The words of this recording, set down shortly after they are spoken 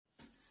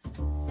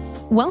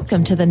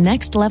Welcome to the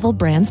Next Level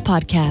Brands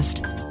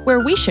podcast, where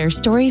we share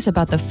stories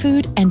about the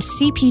food and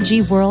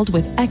CPG world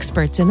with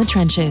experts in the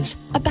trenches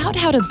about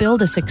how to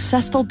build a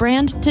successful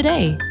brand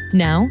today.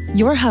 Now,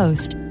 your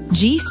host,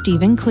 G.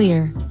 Stephen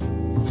Clear.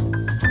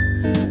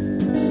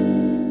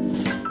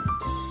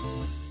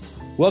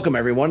 Welcome,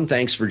 everyone.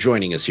 Thanks for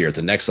joining us here at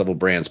the Next Level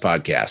Brands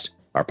podcast.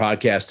 Our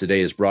podcast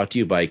today is brought to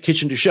you by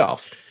Kitchen to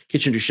Shelf.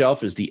 Kitchen to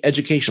Shelf is the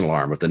educational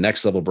arm of the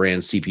Next Level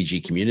Brands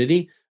CPG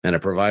community and a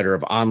provider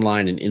of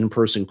online and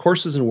in-person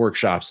courses and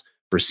workshops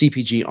for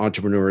CPG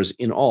entrepreneurs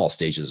in all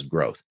stages of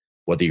growth.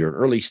 Whether you're an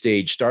early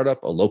stage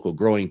startup, a local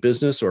growing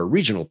business, or a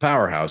regional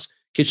powerhouse,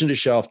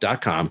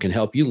 kitchen2shelf.com can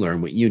help you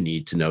learn what you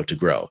need to know to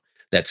grow.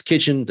 That's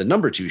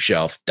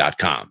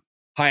kitchen2shelf.com.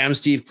 Hi, I'm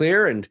Steve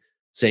Clear, and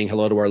saying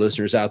hello to our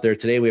listeners out there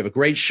today. We have a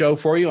great show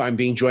for you. I'm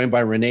being joined by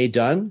Renee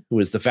Dunn, who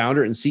is the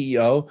founder and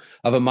CEO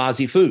of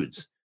Amazi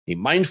Foods, a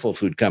mindful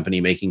food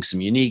company making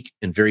some unique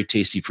and very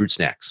tasty fruit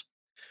snacks.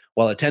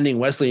 While attending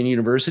Wesleyan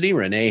University,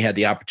 Renee had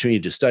the opportunity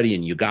to study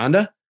in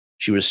Uganda.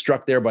 She was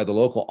struck there by the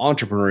local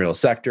entrepreneurial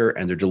sector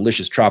and their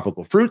delicious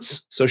tropical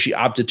fruits, so she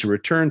opted to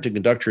return to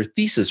conduct her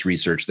thesis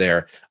research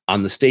there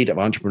on the state of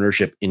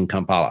entrepreneurship in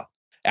Kampala.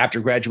 After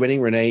graduating,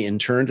 Renee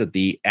interned at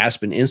the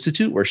Aspen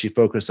Institute, where she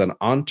focused on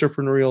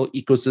entrepreneurial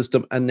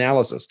ecosystem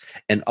analysis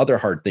and other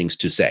hard things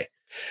to say.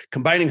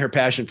 Combining her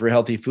passion for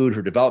healthy food,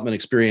 her development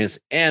experience,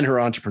 and her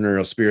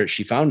entrepreneurial spirit,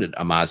 she founded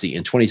Amazi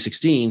in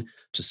 2016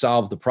 to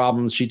solve the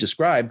problems she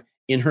described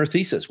in her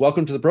thesis.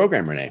 Welcome to the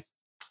program, Renee.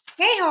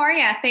 Hey, how are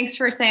you? Thanks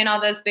for saying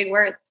all those big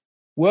words.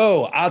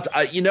 Whoa,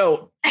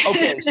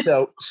 okay,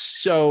 so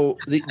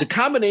the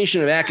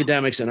combination of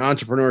academics and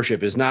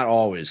entrepreneurship is not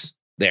always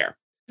there.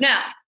 No.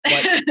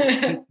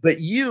 but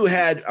you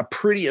had a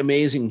pretty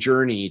amazing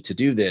journey to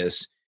do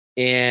this.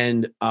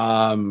 And,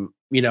 I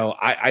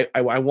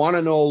want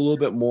to know a little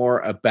bit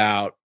more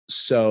about,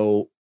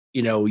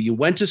 you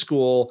went to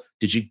school.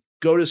 Did you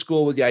go to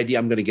school with the idea,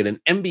 I'm going to get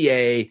an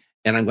MBA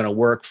and I'm going to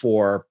work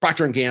for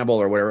Procter & Gamble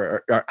or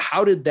whatever? Or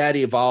how did that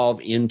evolve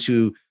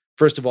into,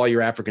 first of all,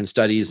 your African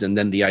studies and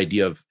then the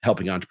idea of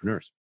helping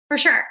entrepreneurs? For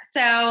sure.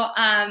 So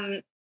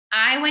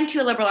I went to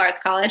a liberal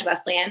arts college,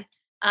 Wesleyan.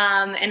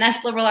 And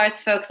us liberal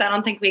arts folks, I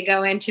don't think we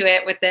go into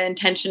it with the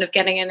intention of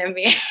getting an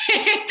MBA.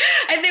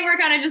 I think we're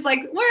kind of just like,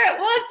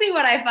 let's see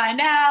what I find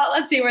out.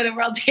 Let's see where the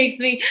world takes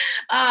me.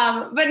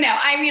 But no,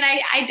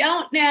 I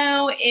don't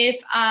know if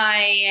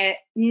I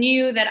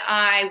knew that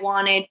I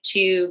wanted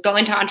to go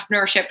into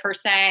entrepreneurship per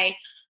se.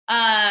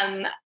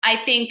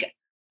 I think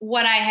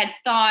what I had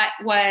thought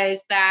was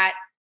that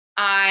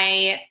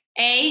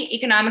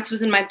economics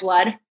was in my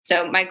blood.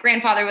 So my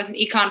grandfather was an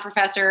econ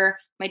professor.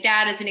 My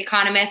dad is an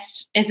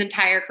economist his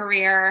entire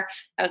career.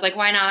 I was like,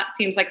 why not?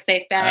 Seems like a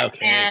safe bet.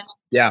 Okay. And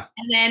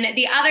then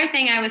the other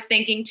thing I was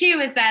thinking too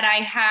is that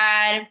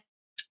I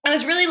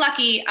was really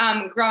lucky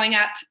growing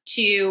up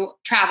to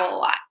travel a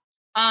lot.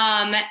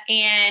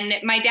 And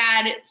my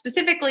dad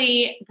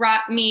specifically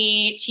brought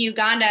me to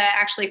Uganda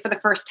actually for the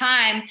first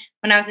time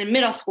when I was in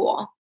middle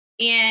school.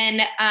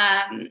 And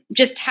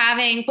just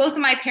having both of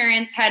my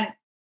parents had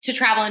to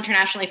travel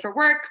internationally for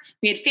work.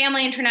 We had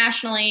family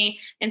internationally.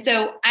 And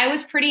so I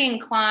was pretty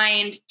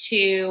inclined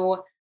to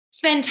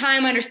spend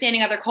time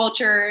understanding other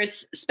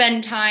cultures,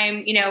 spend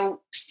time,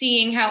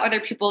 seeing how other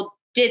people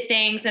did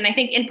things. And I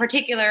think in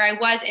particular, I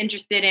was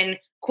interested in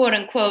quote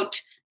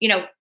unquote,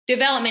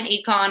 development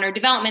econ or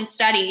development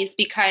studies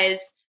because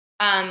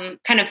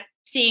kind of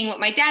seeing what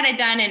my dad had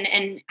done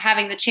and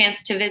having the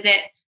chance to visit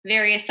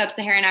various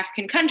sub-Saharan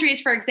African countries,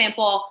 for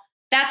example,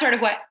 that's sort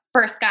of what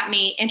first got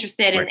me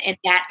interested in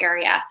that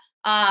area.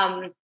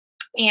 I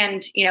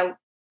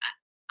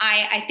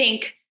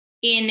think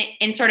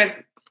in sort of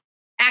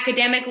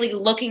academically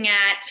looking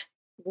at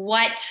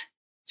what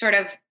sort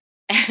of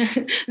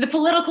the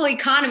political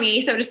economy,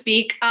 so to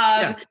speak,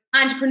 of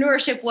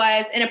entrepreneurship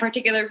was in a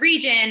particular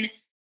region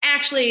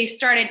actually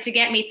started to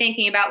get me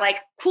thinking about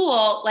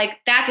cool,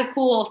 that's a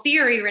cool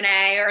theory,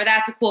 Renee, or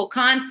that's a cool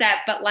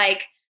concept. But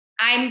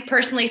I'm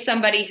personally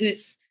somebody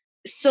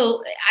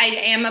I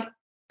am a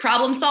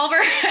problem solver.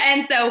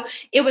 And so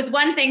it was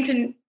one thing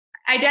to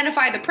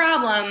identify the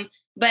problem,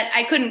 but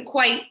I couldn't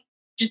quite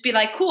just be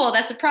like, cool,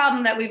 that's a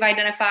problem that we've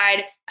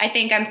identified. I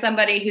think I'm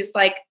somebody who's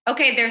like,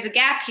 okay, there's a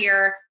gap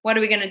here. What are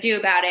we going to do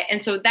about it?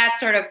 And so that's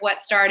sort of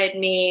what started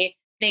me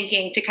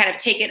thinking to kind of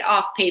take it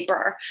off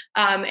paper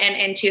and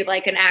into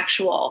an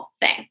actual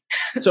thing.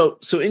 So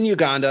in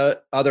Uganda,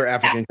 other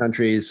African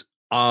countries,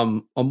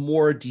 a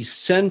more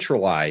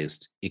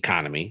decentralized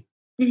economy,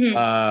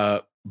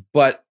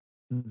 but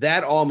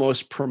that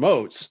almost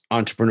promotes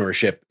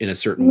entrepreneurship in a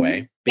certain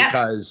way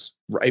because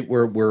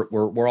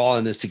we're all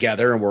in this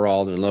together and we're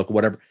all in local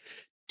whatever.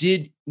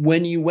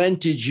 When you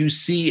went, did you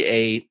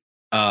see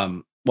let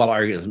me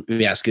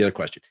ask the other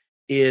question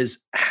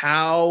is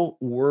how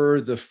were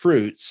the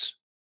fruits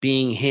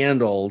being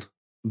handled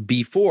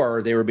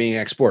before they were being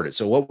exported?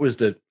 So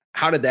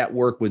how did that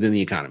work within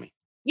the economy?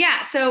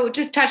 Yeah. So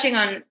just touching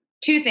on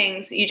two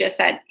things you just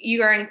said.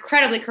 You are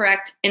incredibly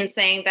correct in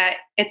saying that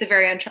it's a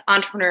very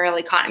entrepreneurial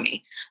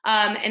economy.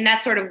 And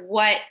that's sort of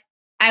what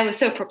I was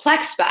so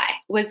perplexed by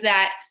was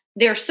that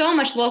there's so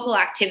much local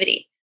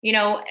activity.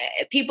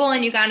 People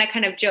in Uganda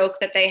kind of joke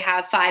that they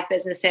have 5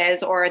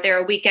 businesses or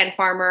they're a weekend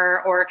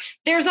farmer, or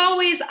there's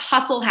always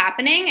hustle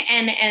happening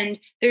and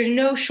there's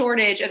no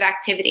shortage of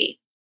activity.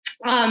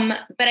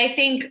 But I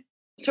think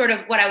sort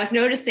of what I was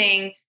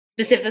noticing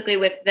specifically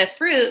with the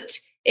fruit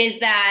is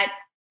that,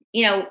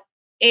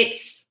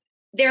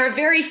 there are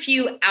very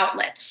few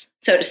outlets,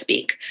 so to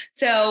speak.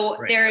 So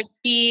Right. there'd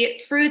be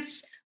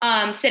fruits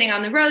sitting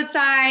on the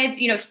roadsides,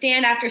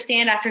 stand after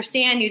stand after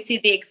stand, you'd see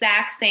the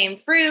exact same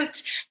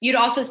fruit. You'd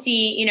also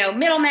see,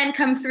 middlemen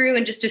come through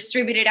and just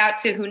distribute it out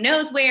to who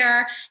knows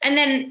where. And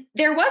then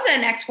there was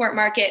an export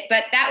market,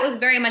 but that was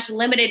very much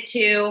limited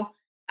to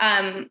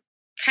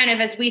kind of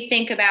as we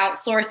think about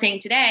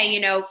sourcing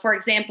today, for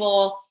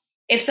example,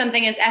 if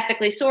something is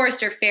ethically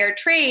sourced or fair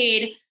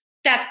trade,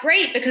 that's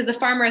great because the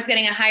farmer is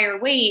getting a higher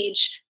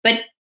wage.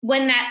 But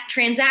when that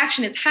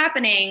transaction is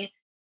happening,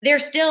 they're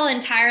still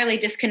entirely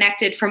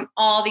disconnected from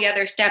all the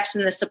other steps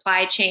in the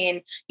supply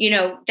chain,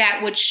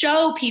 that would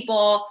show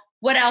people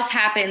what else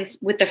happens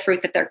with the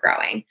fruit that they're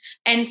growing.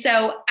 And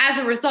so as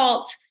a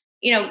result,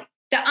 the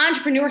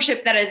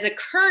entrepreneurship that is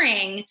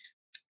occurring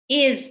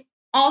is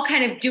all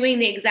kind of doing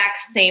the exact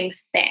same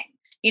thing.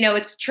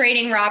 It's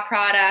trading raw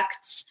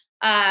products.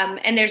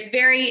 And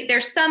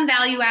there's some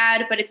value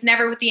add, but it's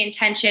never with the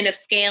intention of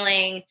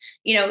scaling.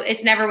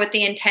 It's never with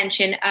the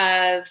intention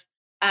of,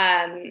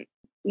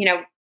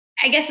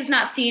 I guess it's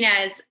not seen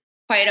as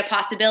quite a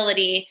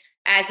possibility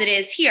as it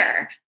is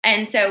here.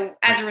 And so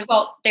as a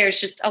result,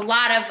 there's just a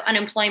lot of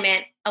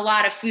unemployment, a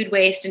lot of food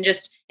waste, and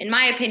just, in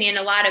my opinion,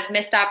 a lot of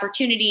missed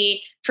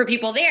opportunity for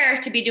people there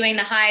to be doing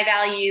the high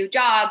value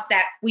jobs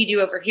that we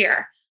do over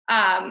here.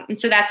 And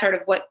so that's sort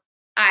of what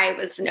I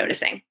was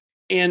noticing.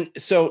 And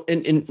so,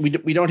 and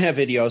we don't have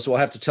video, so we'll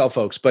have to tell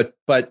folks, but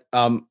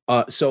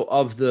so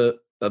of the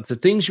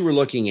things you were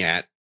looking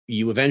at,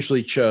 you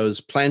eventually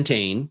chose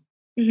plantains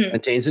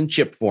in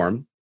chip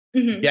form,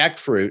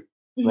 jackfruit,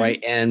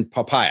 right? And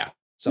papaya,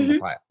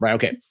 papaya, right?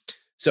 Okay.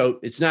 So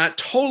it's not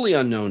totally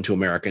unknown to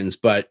Americans,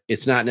 but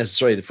it's not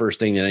necessarily the first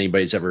thing that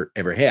anybody's ever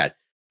had.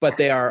 But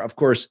they are, of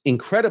course,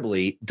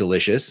 incredibly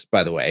delicious,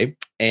 by the way.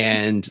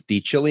 And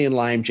the chili and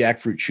lime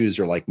jackfruit chews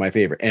are like my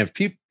favorite. And if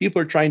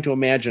people are trying to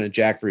imagine a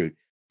dried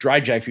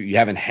jackfruit, you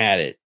haven't had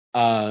it.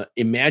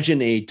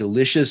 Imagine a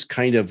delicious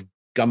kind of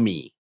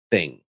gummy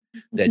thing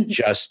that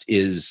just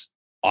is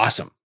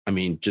awesome. I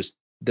mean, just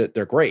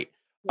they're great.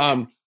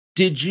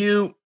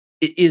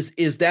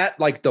 Is that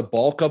like the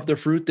bulk of the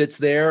fruit that's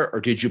there, or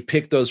did you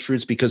pick those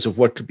fruits because of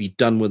what could be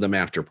done with them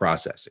after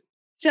processing?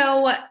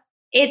 So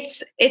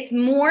it's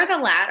more the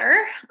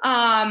latter.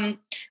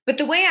 But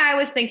the way I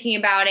was thinking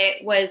about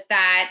it was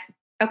that,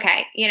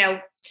 okay,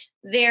 Uganda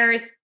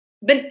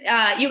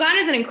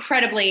is an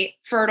incredibly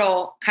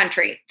fertile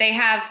country. They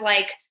have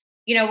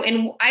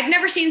I've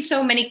never seen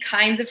so many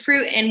kinds of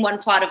fruit in one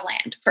plot of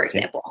land, for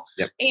example.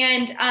 Yep.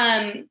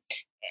 And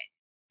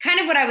kind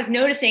of what I was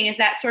noticing is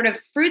that sort of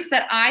fruits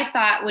that I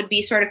thought would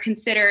be sort of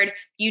considered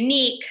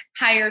unique,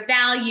 higher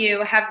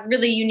value, have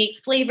really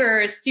unique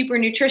flavors, super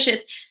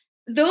nutritious.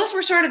 Those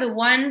were sort of the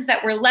ones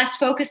that were less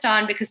focused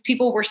on because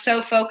people were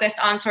so focused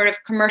on sort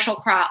of commercial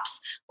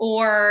crops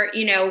or,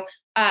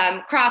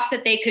 crops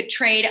that they could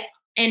trade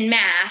en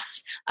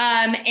masse.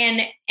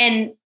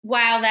 And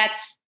while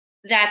that's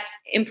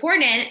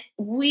important,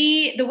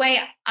 the way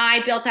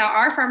I built out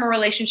our farmer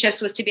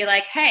relationships was to be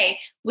like, hey,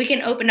 we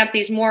can open up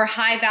these more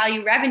high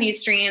value revenue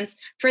streams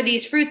for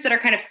these fruits that are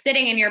kind of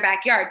sitting in your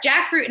backyard.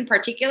 Jackfruit in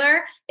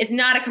particular is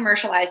not a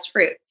commercialized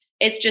fruit.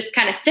 It's just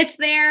kind of sits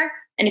there.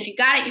 And if you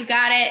got it, you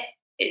got it.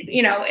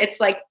 It's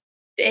like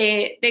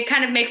they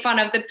kind of make fun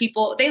of the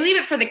people. They leave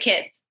it for the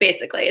kids,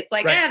 basically. It's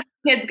like, the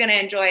kid's going to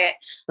enjoy it.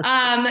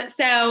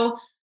 So,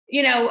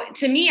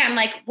 to me, I'm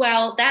like,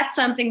 well, that's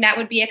something that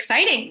would be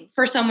exciting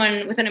for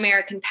someone with an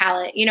American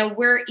palate.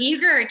 We're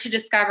eager to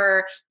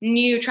discover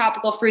new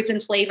tropical fruits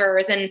and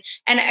flavors. And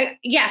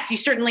yes, you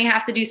certainly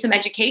have to do some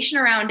education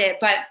around it,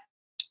 but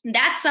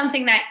that's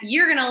something that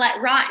you're going to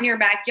let rot in your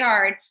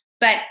backyard.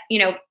 But,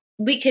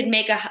 we could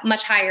make a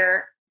much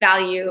higher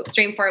value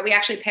stream for it. We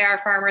actually pay our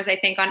farmers, I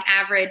think, on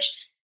average,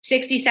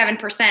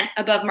 67%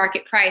 above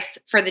market price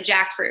for the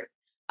jackfruit.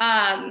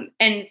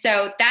 And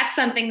so that's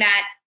something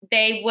that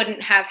they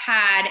wouldn't have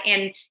had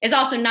and is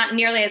also not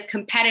nearly as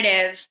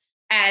competitive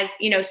as,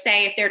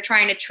 say, if they're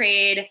trying to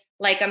trade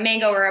like a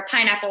mango or a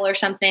pineapple or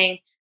something,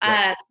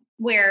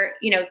 where,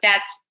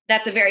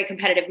 that's a very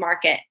competitive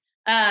market.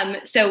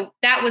 So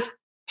that was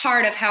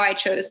part of how I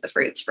chose the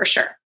fruits for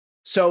sure.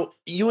 So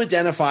you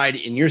identified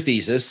in your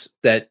thesis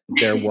that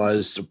there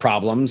was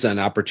problems and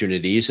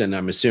opportunities, and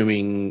I'm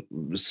assuming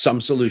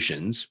some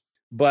solutions,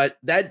 but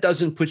that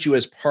doesn't put you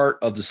as part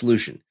of the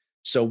solution.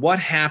 So what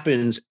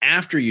happens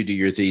after you do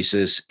your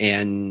thesis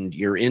and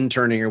you're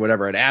interning or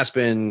whatever at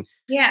Aspen?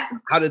 Yeah.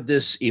 How did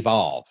this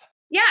evolve?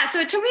 Yeah. So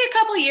it took me a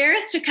couple of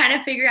years to kind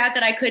of figure out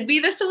that I could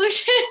be the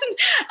solution.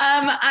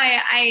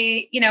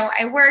 I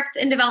worked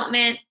in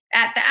development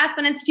at the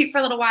Aspen Institute for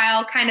a little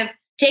while, kind of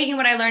taking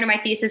what I learned in my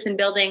thesis and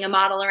building a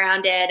model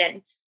around it.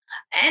 And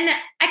And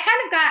I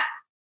kind of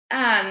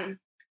got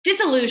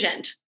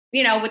disillusioned,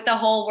 with the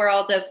whole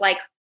world of like,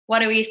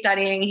 what are we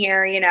studying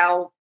here?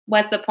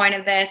 What's the point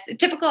of this? A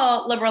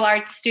typical liberal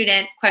arts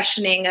student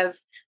questioning of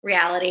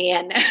reality.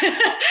 And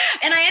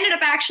and I ended up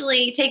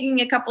actually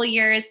taking a couple of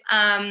years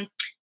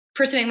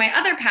pursuing my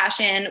other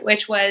passion,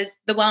 which was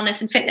the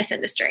wellness and fitness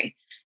industry.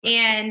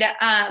 And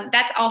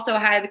that's also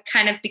how I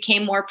kind of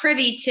became more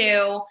privy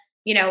to,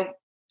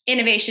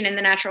 innovation in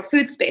the natural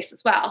food space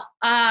as well.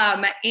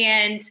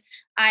 And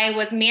I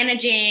was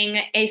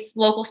managing a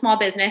local small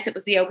business. It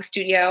was the yoga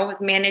studio. I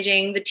was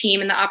managing the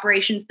team and the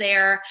operations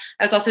there.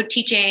 I was also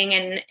teaching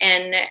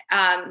and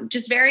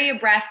just very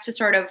abreast to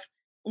sort of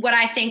what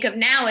I think of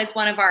now as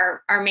one of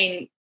our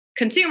main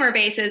consumer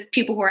bases,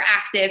 people who are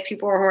active,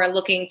 people who are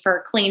looking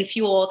for clean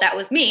fuel. That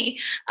was me.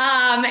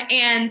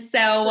 And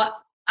so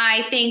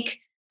I think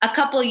a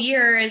couple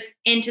years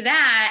into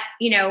that,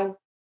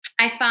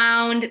 I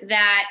found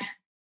that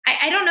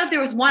I don't know if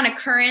there was one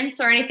occurrence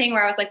or anything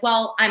where I was like,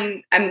 well,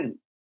 I'm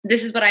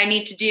this is what I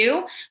need to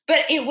do.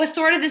 But it was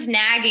sort of this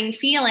nagging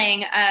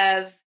feeling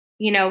of,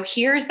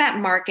 here's that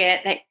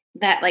market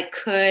that like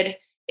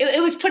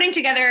it was putting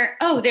together,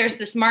 oh, there's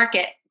this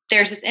market,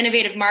 there's this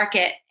innovative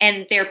market,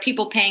 and there are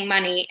people paying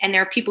money, and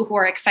there are people who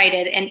are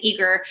excited and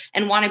eager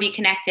and want to be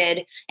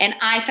connected. And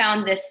I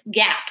found this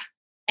gap,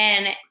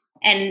 and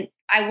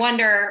I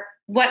wonder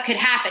what could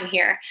happen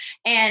here.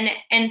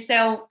 And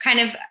so kind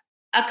of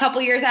a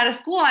couple years out of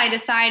school, I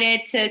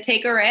decided to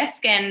take a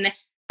risk, and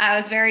I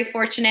was very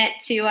fortunate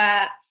to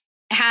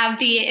have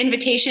the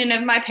invitation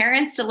of my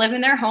parents to live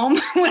in their home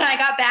when I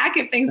got back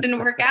if things didn't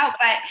work out.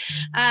 But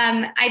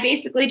I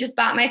basically just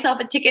bought myself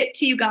a ticket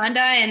to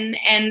Uganda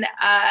and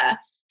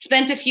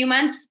spent a few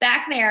months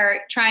back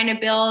there trying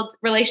to build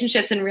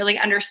relationships and really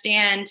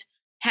understand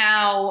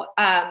how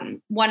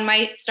one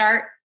might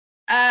start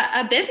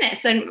a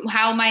business and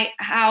how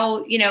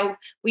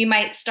we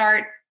might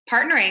start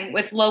partnering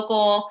with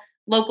local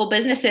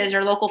businesses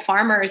or local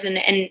farmers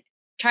and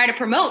try to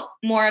promote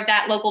more of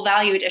that local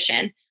value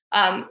addition.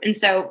 And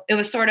so it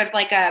was sort of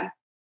like a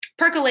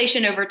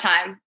percolation over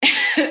time,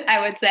 I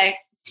would say.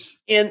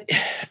 And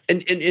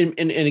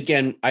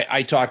again,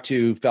 I talk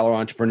to fellow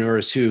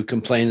entrepreneurs who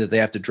complain that they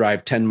have to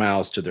drive 10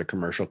 miles to their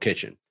commercial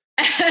kitchen.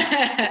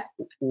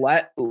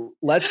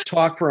 Let's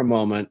talk for a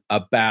moment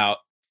about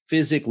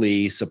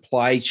physically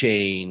supply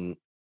chain,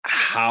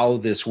 how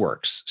this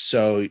works.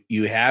 So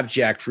you have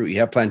jackfruit, you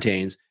have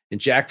plantains, and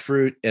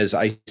jackfruit, as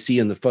I see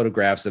in the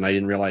photographs, and I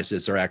didn't realize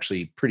this, are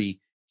actually pretty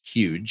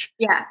huge.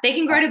 Yeah, they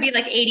can grow to be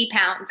like 80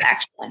 pounds,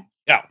 actually.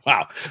 Yeah,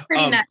 wow.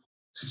 Pretty nuts.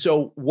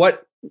 So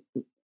what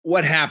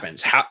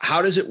happens?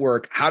 How does it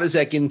work? How does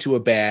that get into a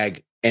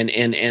bag and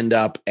end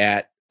up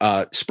at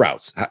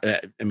Sprouts? How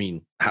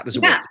does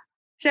it work?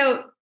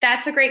 So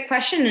that's a great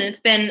question, and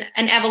it's been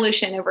an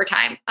evolution over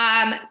time.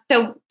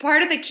 So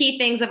part of the key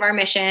things of our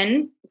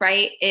mission,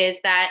 right, is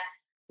that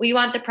we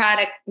want the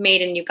product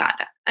made in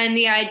Uganda. And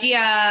the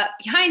idea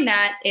behind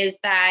that is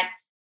that,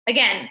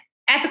 again,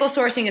 ethical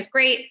sourcing is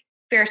great,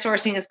 fair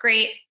sourcing is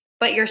great,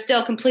 but you're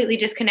still completely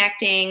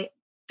disconnecting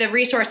the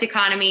resource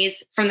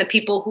economies from the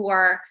people who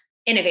are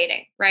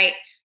innovating, right?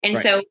 And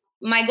so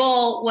my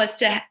goal was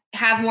to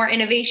have more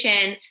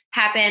innovation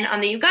happen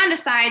on the Uganda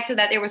side so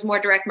that there was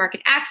more direct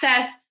market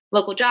access,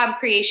 local job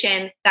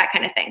creation, that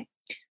kind of thing.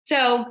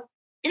 So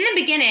in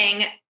the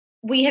beginning,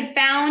 we had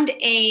found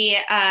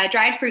a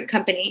dried fruit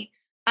company,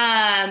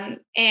 and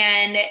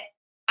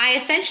I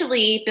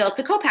essentially built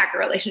a co-packer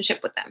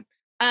relationship with them.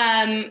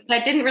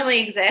 That didn't really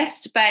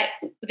exist, but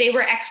they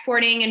were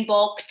exporting in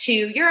bulk to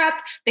Europe.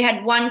 They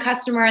had one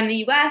customer in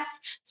the US.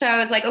 So I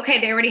was like, okay,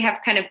 they already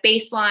have kind of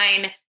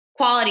baseline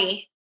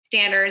quality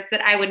standards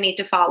that I would need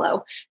to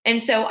follow.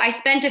 And so I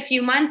spent a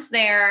few months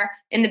there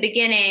in the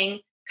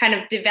beginning, kind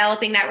of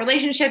developing that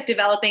relationship,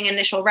 developing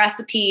initial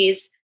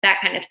recipes,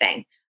 that kind of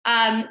thing.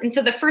 And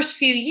so the first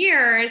few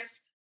years,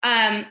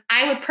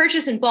 I would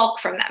purchase in bulk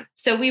from them.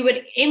 So we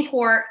would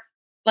import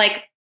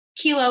like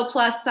kilo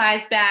plus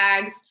size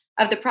bags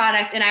of the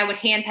product, and I would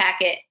hand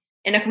pack it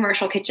in a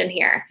commercial kitchen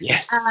here.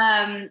 Yes.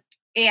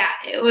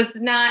 It was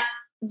not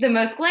the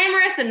most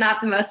glamorous and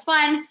not the most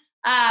fun,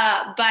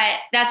 but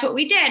that's what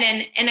we did.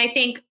 And I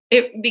think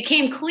it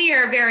became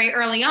clear very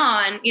early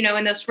on,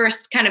 in those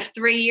first kind of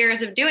 3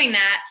 years of doing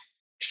that,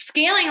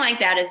 scaling like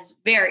that is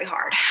very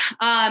hard.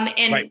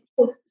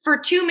 For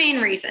two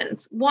main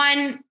reasons.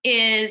 One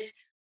is,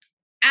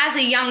 as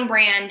a young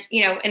brand,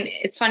 and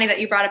it's funny that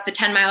you brought up the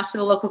 10 miles to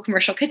the local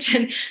commercial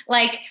kitchen,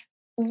 like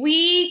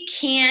we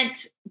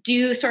can't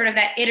do sort of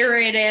that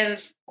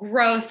iterative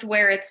growth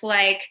where it's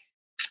like,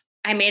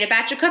 I made a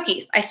batch of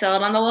cookies, I sell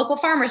it on the local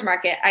farmer's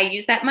market, I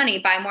use that money,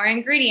 buy more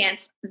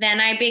ingredients, then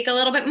I bake a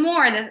little bit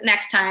more the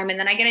next time, and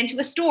then I get into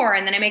a store,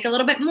 and then I make a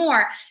little bit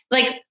more.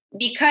 Like,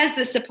 because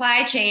the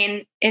supply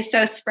chain is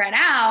so spread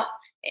out,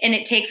 and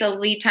it takes a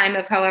lead time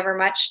of however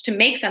much to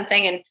make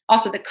something. And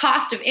also the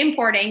cost of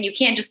importing, you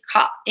can't just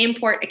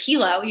import a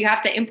kilo. You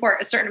have to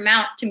import a certain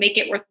amount to make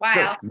it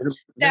worthwhile. Sure.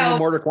 Minimum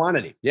order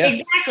quantity. Yeah,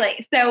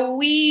 exactly. So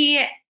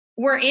we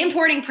were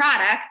importing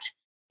product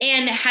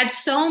and had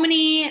so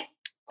many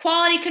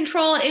quality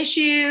control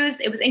issues.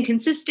 It was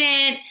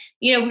inconsistent.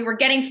 We were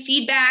getting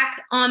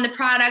feedback on the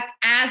product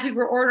as we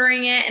were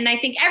ordering it. And I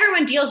think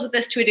everyone deals with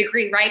this to a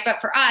degree, right?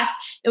 But for us,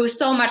 it was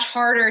so much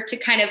harder to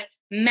kind of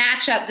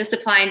match up the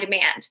supply and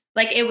demand.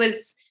 Like it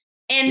was,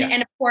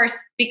 and of course,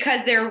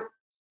 because there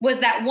was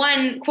that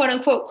one quote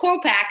unquote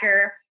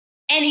co-packer,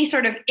 any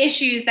sort of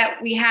issues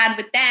that we had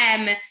with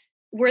them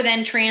were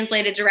then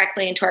translated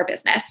directly into our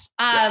business.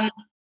 And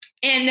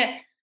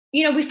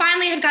we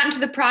finally had gotten to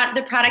the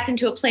product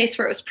into a place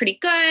where it was pretty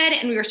good,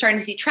 and we were starting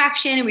to see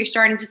traction, and we were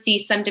starting to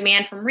see some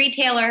demand from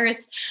retailers.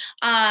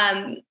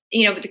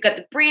 We got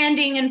the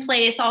branding in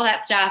place, all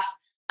that stuff.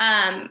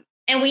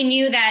 And we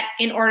knew that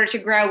in order to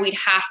grow, we'd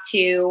have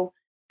to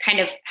kind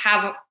of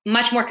have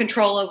much more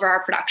control over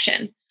our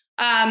production.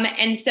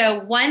 And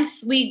so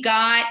once we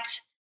got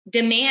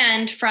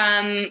demand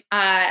from,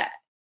 a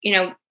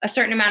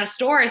certain amount of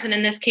stores, and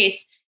in this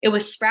case, it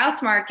was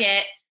Sprouts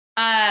Market,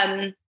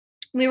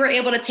 we were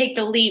able to take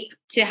the leap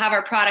to have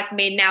our product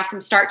made now from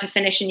start to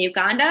finish in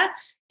Uganda.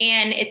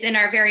 And it's in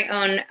our very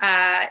own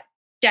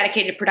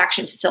dedicated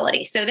production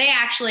facility. So they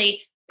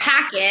actually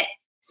pack it,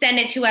 send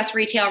it to us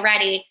retail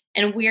ready,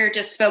 and we're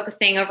just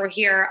focusing over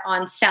here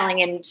on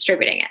selling and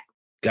distributing it.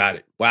 Got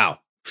it. Wow.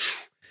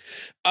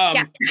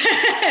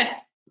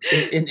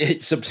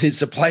 It's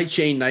supply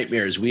chain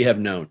nightmares we have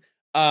known.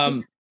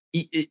 And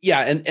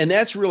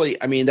that's really,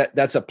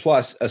 that's a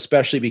plus,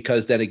 especially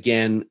because then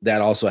again,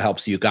 that also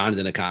helps the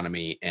Ugandan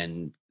economy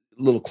and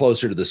a little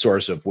closer to the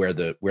source of where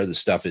the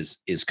stuff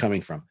is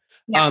coming from.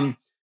 Yeah.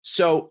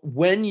 So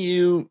when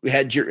you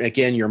had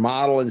your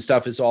model and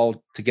stuff is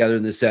all together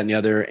in this, that, and the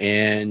other,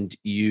 and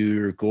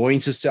you're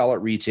going to sell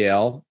at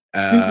retail,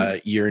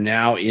 you're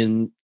now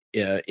in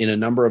a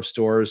number of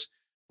stores.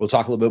 We'll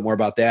talk a little bit more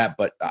about that,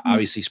 but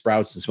obviously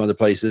Sprouts and some other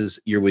places,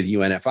 you're with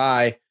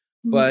UNFI.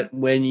 But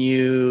when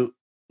you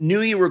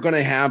knew you were going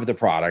to have the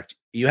product,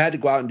 you had to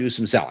go out and do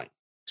some selling.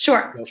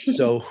 Sure.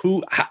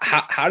 So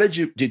how did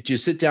you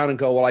sit down and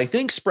go, well, I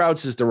think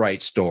Sprouts is the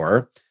right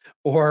store,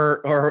 or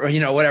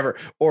whatever,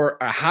 or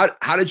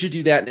how did you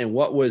do that? And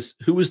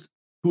who was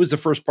the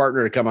first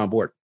partner to come on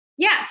board?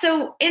 Yeah.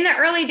 So in the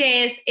early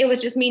days, it was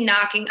just me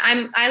knocking.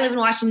 I live in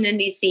Washington,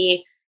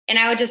 DC, and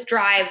I would just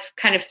drive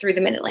kind of through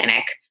the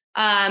Mid-Atlantic.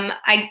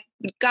 I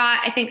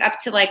got, I think, up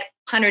to like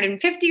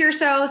 150 or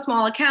so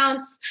small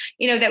accounts,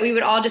 that we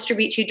would all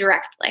distribute to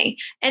directly.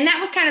 And that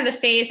was kind of the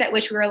phase at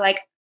which we were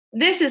like,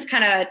 this is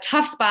kind of a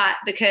tough spot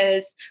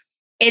because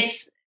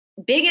it's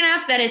big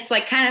enough that it's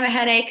like kind of a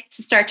headache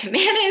to start to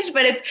manage,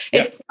 but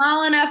it's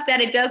small enough that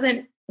it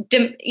doesn't,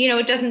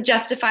 it doesn't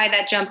justify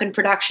that jump in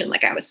production,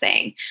 like I was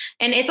saying.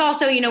 And it's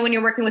also, when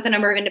you're working with a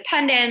number of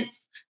independents,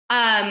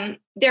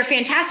 they're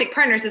fantastic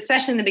partners,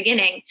 especially in the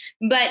beginning,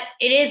 but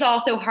it is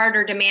also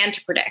harder demand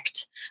to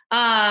predict.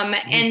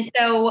 And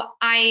so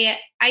I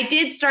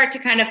did start to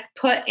kind of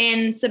put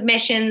in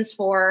submissions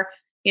for,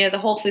 the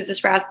Whole Foods, the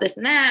Sprouts, this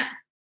and that.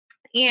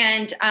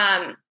 And,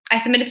 I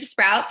submitted to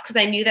Sprouts because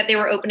I knew that they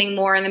were opening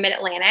more in the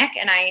Mid-Atlantic,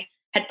 and I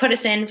had put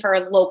us in for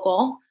a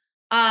local.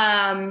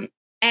 And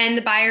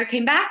the buyer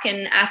came back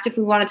and asked if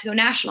we wanted to go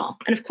national.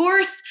 And of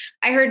course,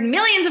 I heard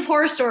millions of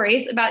horror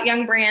stories about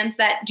young brands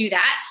that do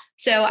that.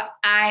 So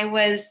I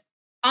was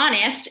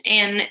honest,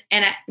 and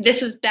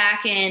this was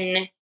back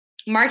in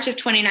March of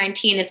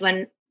 2019 is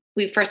when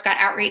we first got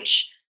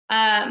outreach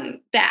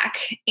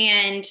back.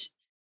 And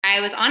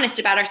I was honest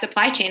about our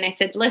supply chain. I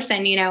said,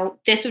 listen,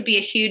 this would be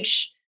a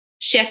huge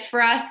shift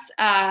for us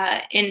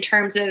in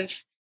terms of,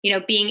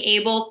 being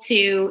able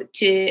to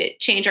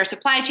change our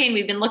supply chain.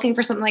 We've been looking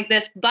for something like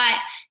this, but,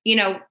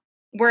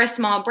 we're a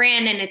small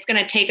brand and it's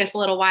going to take us a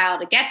little while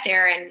to get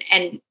there.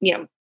 And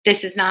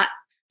this is not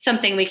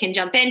something we can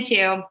jump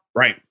into.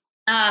 Right.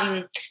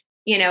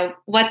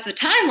 What's the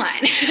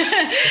timeline?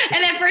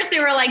 And at first they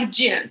were like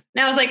June.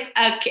 And I was like,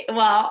 okay,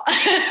 well,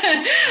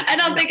 I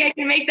don't think I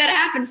can make that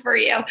happen for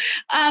you.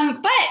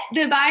 But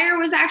the buyer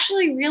was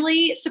actually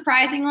really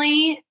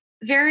surprisingly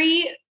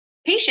very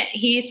patient.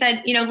 He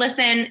said,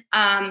 listen,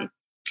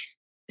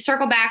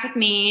 circle back with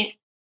me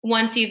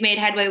once you've made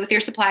headway with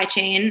your supply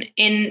chain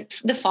in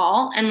the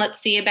fall, and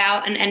let's see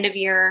about an end of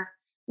year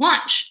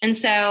launch. And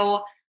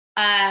so,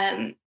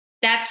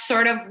 that's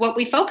sort of what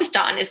we focused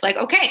on is like,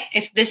 okay,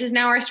 if this is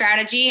now our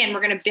strategy and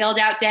we're going to build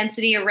out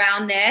density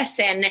around this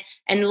and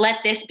let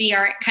this be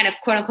our kind of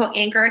quote unquote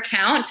anchor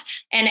account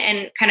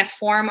and kind of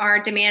form our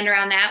demand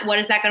around that, what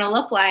is that going to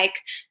look like?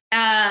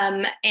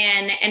 And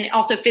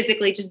also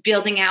physically just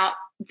building out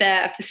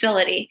the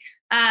facility.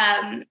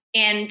 And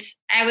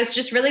I was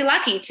just really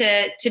lucky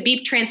to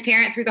be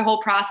transparent through the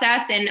whole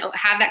process and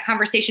have that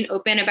conversation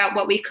open about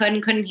what we could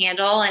and couldn't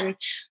handle. And,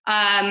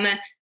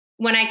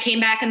 when I came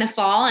back in the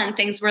fall and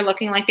things were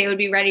looking like they would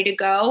be ready to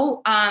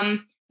go,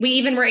 we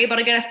even were able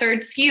to get a third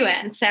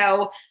SKU in.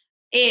 So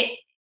it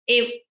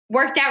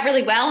worked out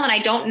really well. And I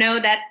don't know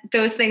that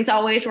those things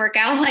always work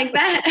out like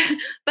that.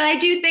 But I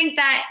do think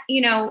that,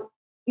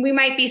 we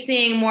might be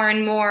seeing more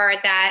and more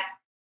that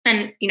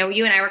And,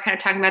 you and I were kind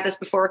of talking about this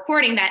before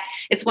recording, that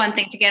it's one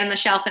thing to get on the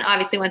shelf. And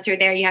obviously once you're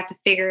there, you have to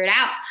figure it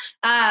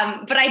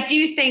out. But I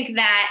do think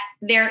that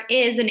there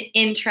is an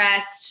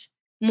interest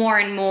more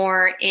and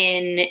more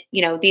in,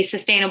 these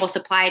sustainable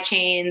supply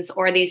chains,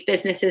 or these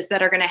businesses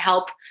that are going to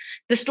help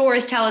the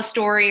stores tell a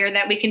story, or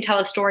that we can tell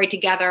a story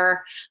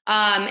together.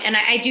 And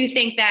I do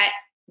think that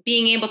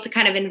being able to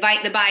kind of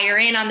invite the buyer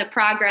in on the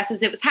progress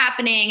as it was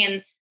happening,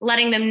 and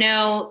letting them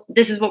know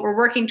this is what we're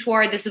working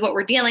toward, this is what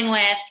we're dealing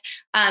with.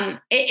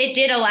 It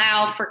did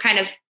allow for kind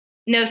of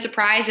no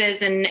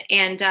surprises, and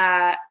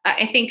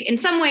I think in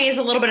some ways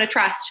a little bit of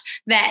trust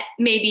that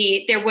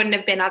maybe there wouldn't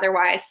have been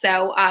otherwise.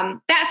 So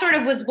that sort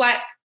of was what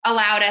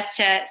allowed us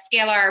to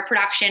scale our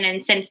production.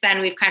 And since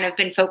then, we've kind of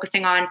been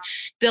focusing on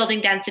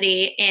building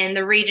density in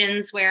the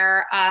regions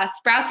where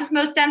Sprouts is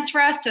most dense for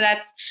us. So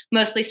that's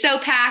mostly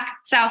SoPac,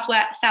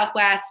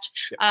 Southwest.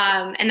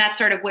 And that's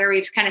sort of where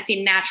we've kind of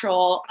seen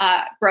natural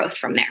growth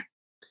from there.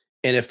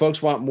 And if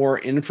folks want more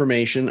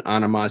information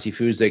on Amazi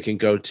Foods, they can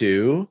go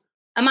to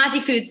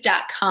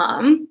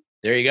AmaziFoods.com.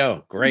 There you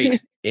go.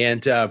 Great.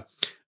 And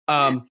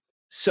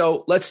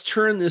so let's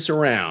turn this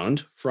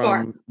around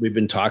from, Sure. We've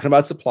been talking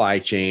about supply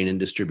chain and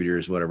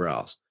distributors, whatever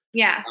else.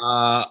 Yeah.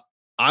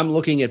 I'm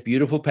looking at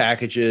beautiful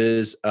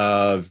packages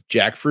of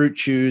jackfruit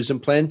chews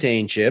and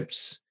plantain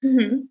chips.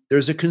 Mm-hmm.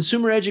 There's a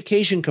consumer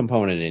education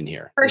component in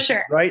here. For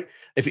sure. Right?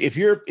 If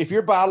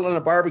you're bottling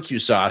a barbecue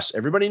sauce,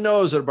 everybody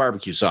knows what a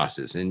barbecue sauce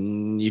is.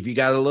 And if you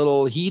got a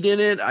little heat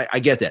in it, I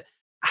get that.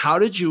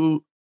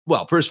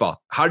 First of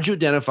all, how did you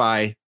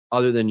identify,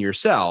 other than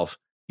yourself,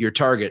 your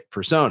target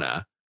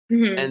persona?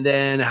 Mm-hmm. And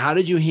then how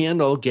did you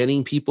handle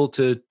getting people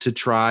to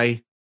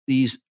try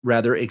these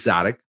rather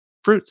exotic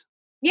fruits?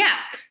 Yeah.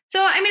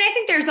 So, I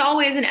think there's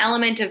always an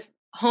element of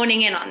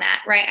honing in on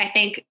that, right? I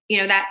think,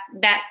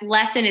 that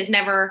lesson is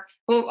never,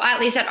 well, at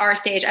least at our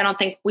stage, I don't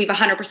think we've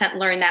 100%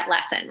 learned that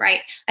lesson,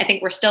 right? I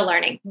think we're still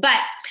learning. But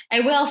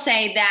I will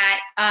say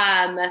that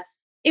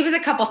it was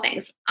a couple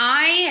things.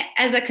 I,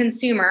 as a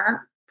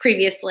consumer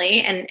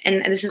previously, and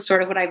this is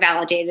sort of what I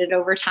validated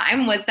over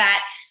time, was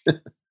that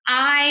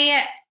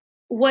I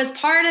was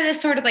part of this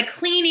sort of like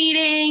clean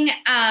eating.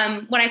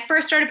 When I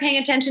first started paying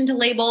attention to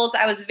labels,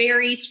 I was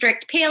very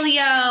strict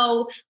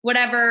paleo,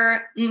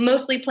 whatever,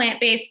 mostly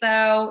plant-based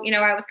though.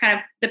 I was kind of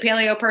the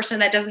paleo person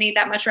that doesn't eat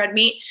that much red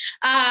meat.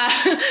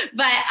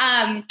 But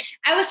I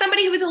was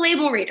somebody who was a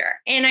label reader,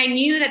 and I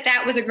knew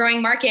that was a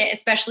growing market,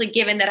 especially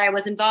given that I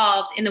was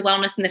involved in the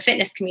wellness and the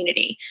fitness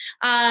community.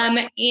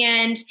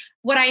 And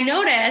what I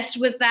noticed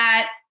was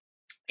that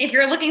if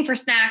you're looking for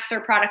snacks or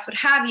products, what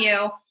have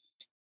you,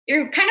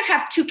 you kind of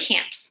have two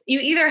camps. You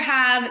either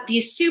have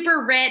these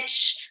super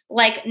rich,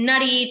 like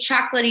nutty,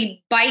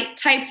 chocolatey bite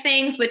type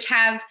things, which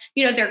have,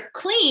 they're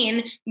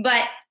clean,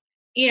 but,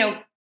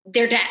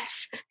 they're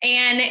dense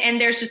and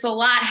there's just a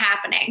lot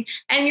happening.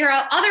 And your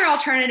other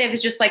alternative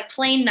is just like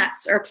plain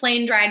nuts or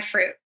plain dried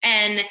fruit.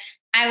 And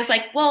I was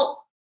like,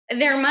 well,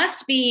 there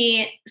must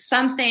be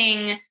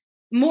something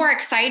more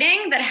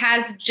exciting that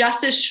has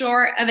just as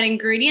short of an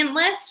ingredient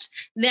list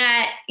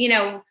that,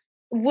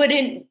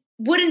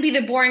 wouldn't be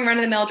the boring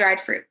run-of-the-mill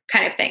dried fruit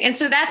kind of thing. And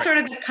so that's sort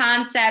of the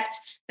concept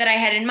that I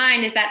had in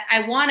mind, is that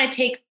I want to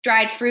take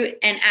dried fruit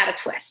and add a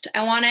twist.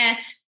 I want to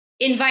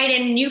invite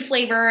in new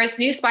flavors,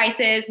 new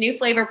spices, new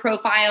flavor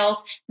profiles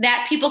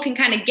that people can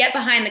kind of get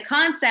behind the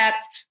concept.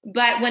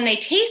 But when they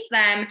taste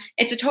them,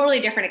 it's a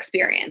totally different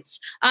experience.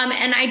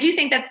 And I do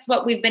think that's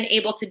what we've been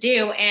able to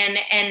do.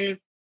 And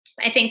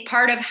I think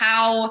part of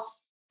how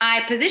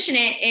I position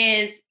it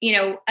is,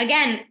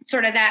 again,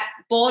 sort of that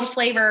bold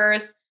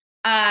flavors,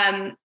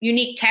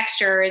 unique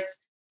textures,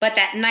 but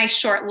that nice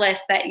short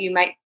list that you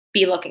might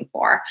be looking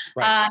for.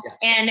 Right.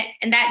 And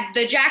that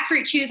the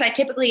jackfruit chews, I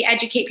typically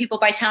educate people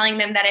by telling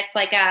them that it's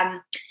like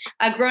a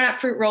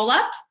grown-up fruit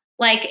roll-up.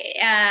 Like,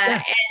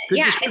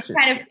 it's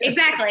kind of,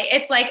 exactly.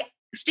 It's like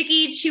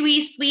sticky,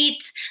 chewy,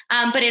 sweet,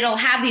 but it'll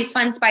have these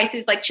fun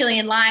spices like chili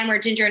and lime or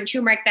ginger and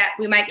turmeric that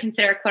we might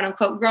consider quote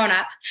unquote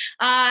grown-up.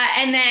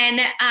 And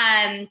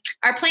then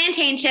our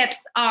plantain chips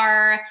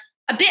are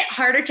a bit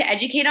harder to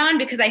educate on,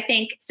 because I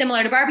think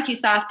similar to barbecue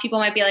sauce, people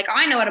might be like, oh,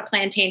 I know what a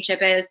plantain chip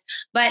is,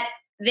 but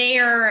they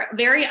are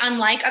very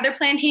unlike other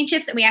plantain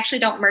chips, and we actually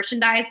don't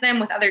merchandise them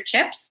with other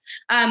chips.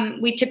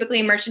 We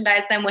typically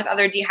merchandise them with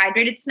other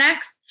dehydrated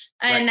snacks.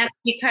 And that's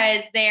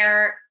because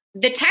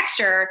the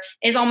texture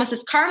is almost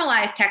this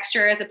caramelized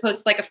texture as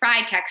opposed to like a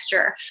fried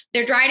texture.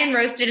 They're dried and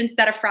roasted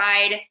instead of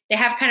fried. They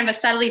have kind of a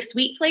subtly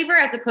sweet flavor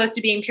as opposed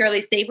to being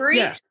purely savory.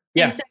 Yeah.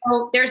 And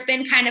so there's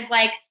been kind of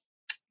like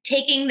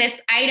taking this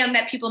item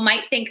that people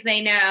might think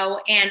they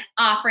know and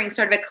offering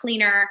sort of a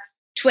cleaner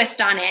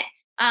twist on it.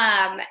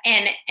 And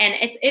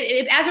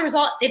it's as a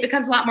result, it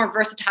becomes a lot more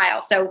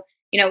versatile. So,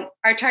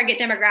 our target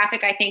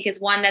demographic, I think, is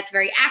one that's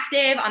very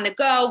active on the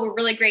go. We're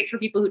really great for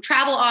people who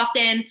travel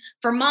often,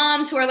 for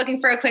moms who are looking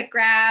for a quick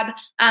grab,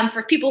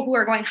 for people who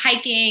are going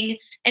hiking.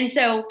 And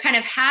so kind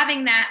of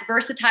having that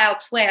versatile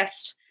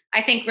twist,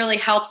 I think, really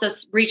helps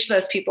us reach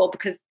those people,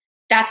 because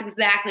that's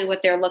exactly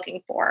what they're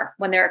looking for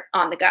when they're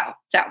on the go.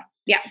 So,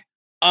 yeah.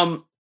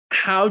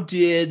 how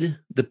did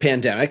the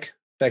pandemic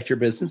affect your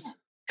business?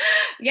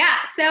 Yeah.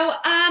 So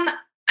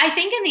I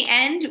think in the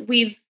end,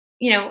 we've,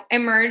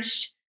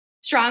 emerged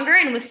stronger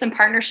and with some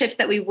partnerships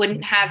that we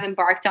wouldn't have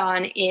embarked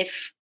on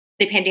if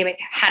the pandemic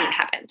hadn't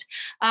happened.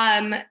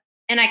 And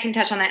I can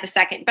touch on that in a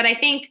second. But I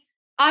think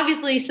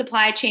obviously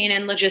supply chain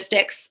and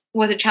logistics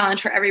was a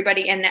challenge for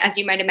everybody. And as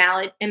you might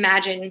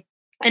imagine,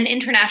 an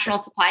international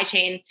supply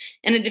chain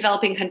in a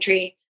developing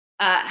country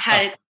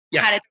had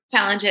its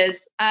challenges.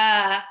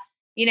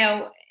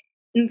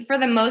 For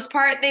the most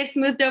part, they've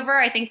smoothed over.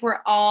 I think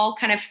we're all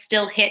kind of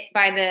still hit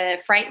by the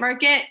freight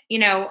market.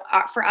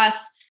 For us,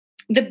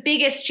 the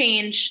biggest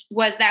change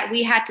was that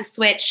we had to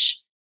switch.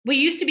 We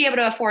used to be able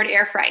to afford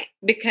air freight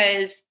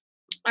because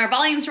our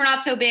volumes were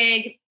not so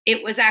big.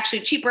 It was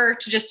actually cheaper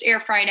to just air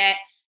freight it.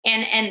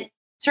 And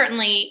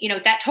certainly,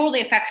 that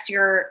totally affects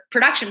your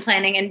production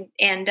planning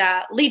and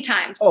lead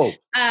times.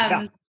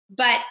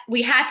 But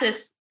we had to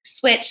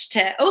switch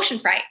to ocean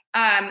freight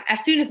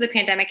as soon as the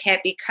pandemic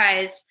hit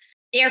because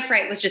air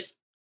freight was just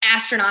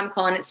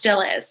astronomical, and it still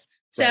is.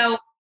 So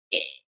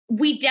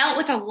we dealt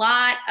with a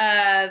lot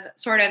of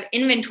sort of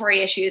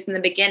inventory issues in the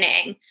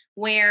beginning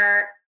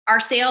where our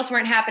sales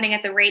weren't happening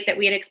at the rate that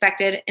we had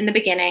expected in the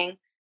beginning.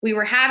 We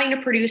were having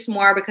to produce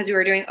more because we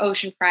were doing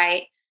ocean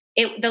freight.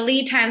 The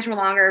lead times were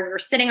longer. We were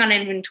sitting on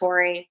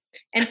inventory.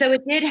 And so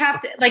it did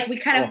have to, we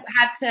kind of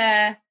had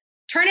to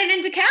turn it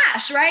into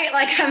cash, right?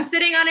 Like I'm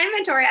sitting on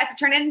inventory. I had to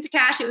turn it into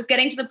cash. It was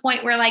getting to the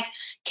point where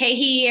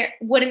KeHE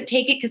wouldn't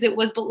take it because it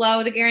was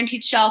below the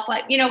guaranteed shelf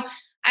life.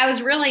 I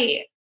was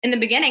really in the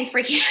beginning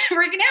freaking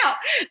out.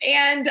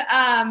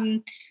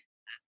 And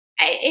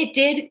it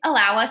did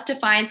allow us to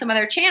find some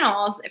other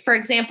channels. For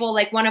example,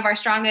 one of our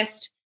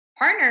strongest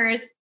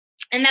partners,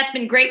 and that's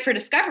been great for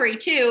discovery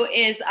too,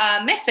 is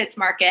Misfits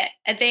Market.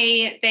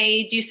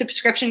 They do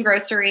subscription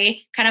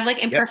grocery, kind of like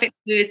Imperfect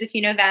Foods, if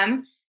you know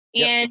them.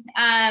 Yep.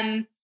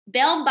 And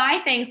they'll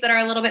buy things that are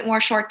a little bit more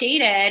short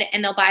dated,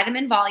 and they'll buy them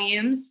in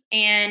volumes.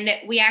 And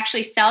we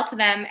actually sell to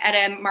them at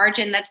a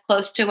margin that's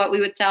close to what we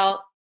would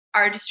sell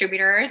our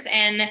distributors.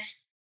 And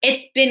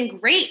it's been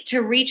great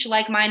to reach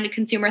like-minded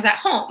consumers at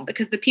home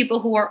because the people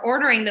who are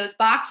ordering those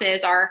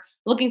boxes are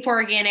looking for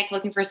organic,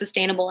 looking for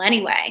sustainable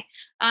anyway.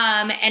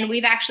 And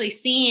we've actually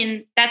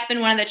seen, that's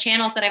been one of the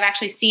channels that I've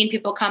actually seen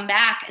people come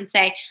back and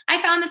say,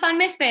 I found this on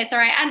Misfits, or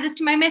I added this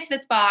to my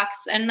Misfits box,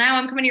 and now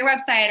I'm coming to your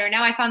website, or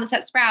now I found this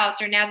at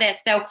Sprouts, or now this.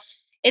 So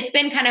it's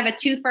been kind of a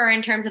twofer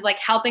in terms of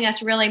helping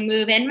us really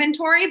move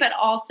inventory, but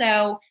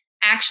also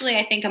actually,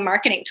 I think, a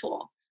marketing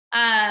tool.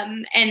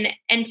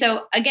 And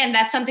so again,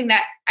 that's something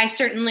that I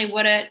certainly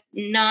would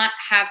not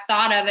have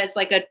thought of as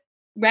a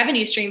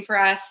revenue stream for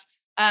us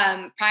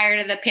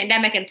prior to the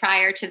pandemic and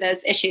prior to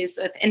those issues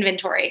with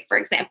inventory, for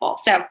example.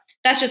 So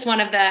that's just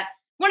one of the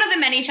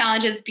many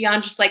challenges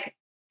beyond just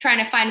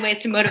trying to find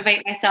ways to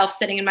motivate myself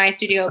sitting in my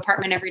studio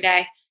apartment every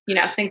day,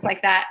 things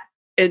like that.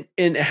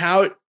 And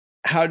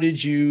how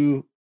did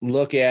you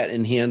look at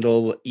and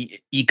handle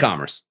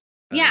e-commerce?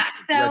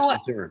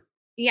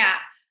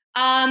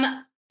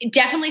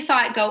 Definitely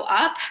saw it go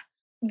up.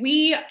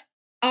 We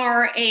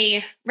are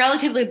a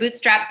relatively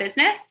bootstrap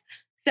business.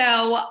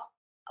 So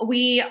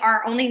we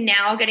are only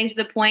now getting to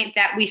the point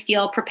that we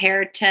feel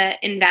prepared to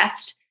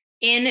invest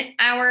in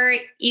our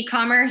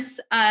e-commerce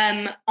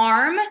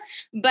arm,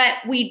 but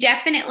we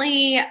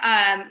definitely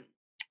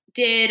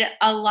did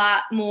a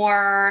lot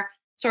more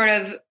sort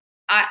of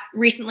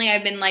recently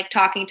I've been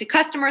talking to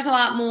customers a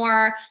lot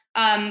more,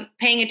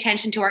 paying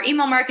attention to our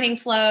email marketing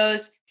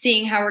flows,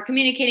 seeing how we're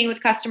communicating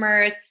with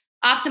customers,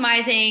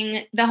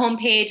 optimizing the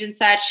homepage and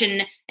such,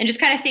 and just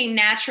kind of seeing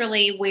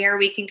naturally where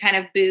we can kind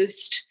of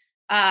boost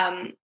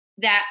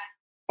that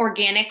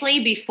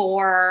organically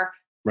before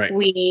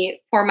we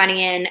pour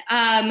money in.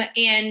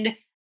 And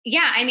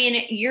yeah, I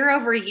mean, year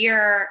over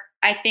year,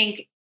 I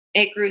think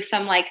it grew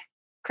some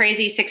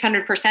crazy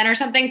 600% or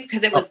something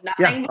because it was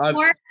nothing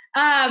before.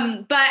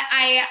 But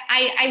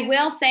I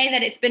will say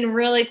that it's been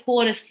really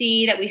cool to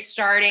see that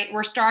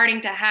we're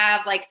starting to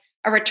have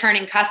a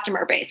returning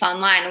customer base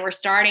online, and we're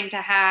starting to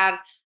have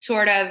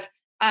sort of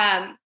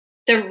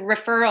the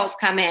referrals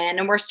come in,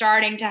 and we're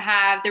starting to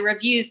have the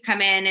reviews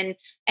come in.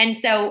 And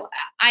so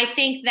I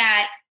think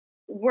that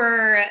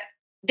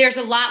there's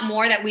a lot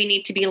more that we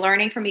need to be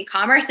learning from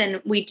e-commerce,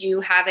 and we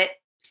do have it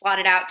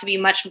slotted out to be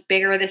much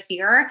bigger this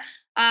year.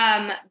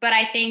 But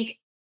I think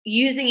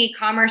using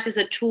e-commerce as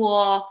a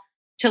tool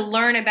to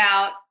learn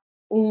about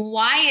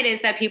why it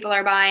is that people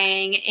are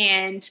buying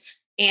and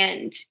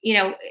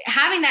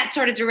having that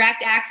sort of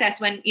direct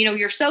access when,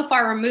 you're so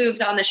far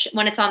removed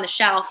when it's on the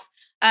shelf.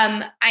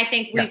 I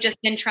think we've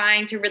just been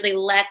trying to really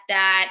let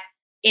that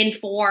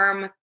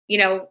inform,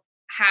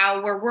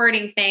 how we're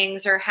wording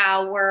things or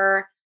how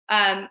we're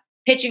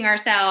pitching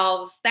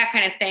ourselves, that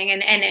kind of thing.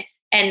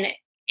 And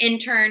in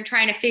turn,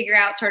 trying to figure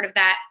out sort of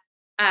that,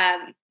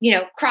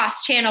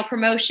 cross-channel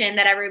promotion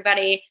that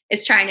everybody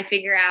is trying to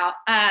figure out.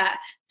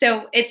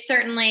 So it's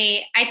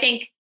certainly, I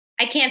think,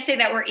 I can't say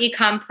that we're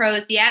e-com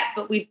pros yet,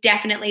 but we've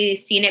definitely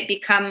seen it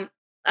become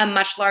a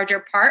much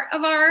larger part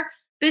of our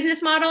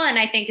business model. And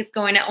I think it's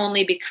going to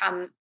only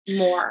become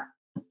more.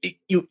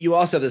 You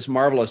also have this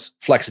marvelous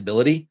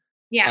flexibility.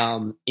 Yeah.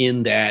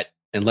 In that,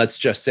 and let's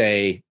just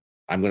say,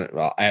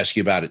 I'll ask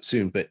you about it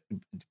soon, but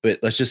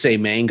let's just say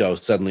mango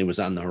suddenly was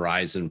on the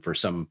horizon for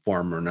some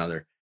form or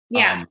another.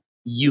 Yeah.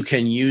 You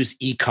can use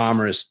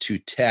e-commerce to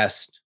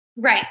test,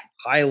 right,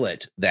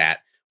 pilot that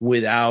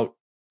without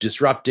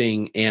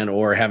disrupting and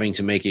or having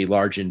to make a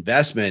large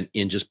investment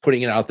in just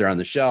putting it out there on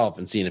the shelf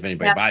and seeing if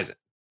anybody buys it.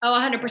 Oh,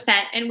 100%.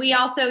 And we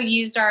also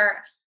used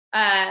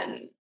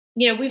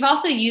we've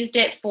also used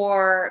it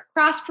for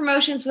cross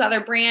promotions with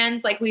other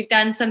brands. Like we've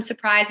done some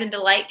surprise and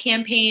delight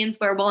campaigns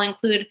where we'll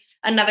include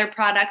another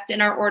product in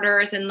our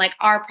orders, and like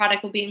our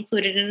product will be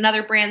included in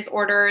another brand's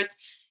orders,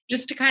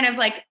 just to kind of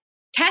like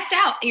test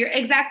out.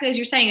 Exactly as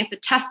you're saying, it's a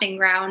testing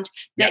ground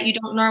that you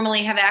don't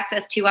normally have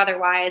access to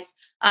otherwise.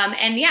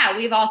 And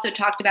we've also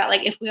talked about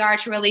like if we are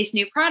to release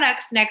new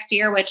products next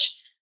year, which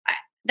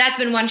that's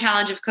been one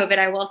challenge of COVID,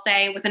 I will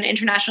say, with an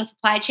international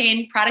supply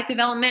chain, product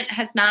development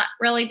has not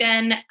really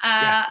been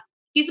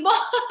feasible.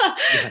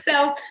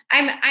 So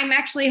I'm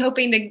actually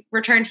hoping to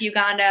return to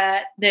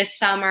Uganda this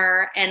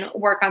summer and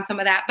work on some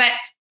of that. But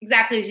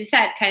exactly as you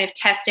said, kind of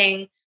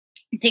testing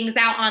things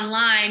out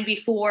online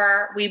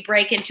before we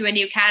break into a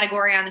new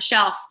category on the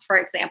shelf, for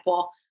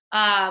example.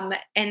 And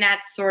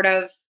that's sort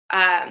of,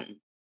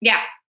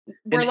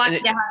 we're lucky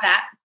to have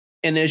that.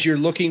 And as you're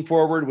looking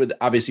forward with,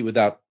 obviously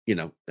without,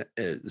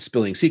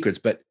 spilling secrets,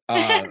 but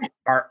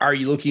are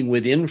you looking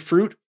within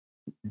fruit,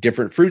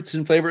 different fruits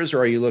and flavors, or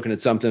are you looking at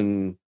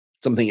something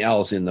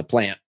else in the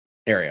plant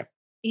area?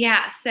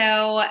 Yeah.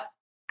 So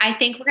I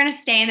think we're going to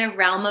stay in the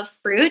realm of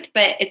fruit,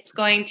 but it's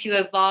going to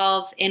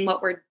evolve in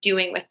what we're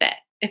doing with it,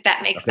 if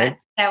that makes sense.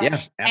 So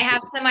I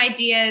have some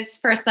ideas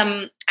for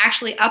some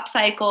actually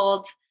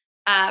upcycled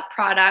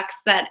products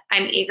that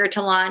I'm eager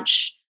to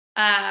launch.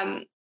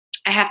 I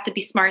have to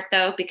be smart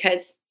though,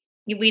 because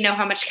we know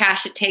how much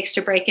cash it takes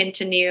to break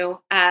into new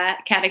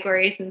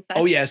categories and such.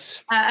 Oh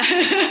yes.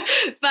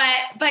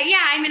 But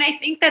yeah, I mean, I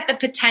think that the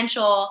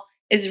potential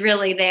is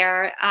really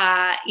there.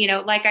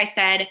 Like I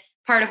said,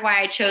 part of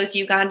why I chose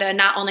Uganda,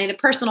 not only the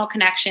personal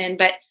connection,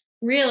 but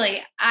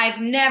really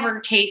I've never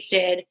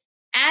tasted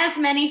as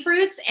many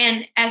fruits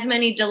and as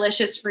many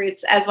delicious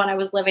fruits as when I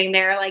was living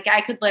there. Like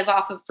I could live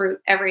off of fruit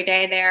every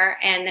day there.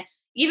 And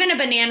even a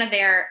banana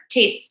there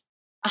tastes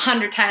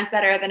 100 times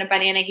better than a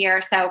banana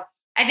here. So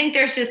I think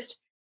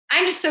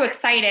I'm just so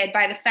excited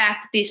by the fact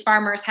that these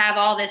farmers have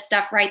all this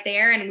stuff right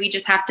there, and we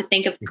just have to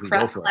think of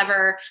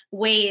clever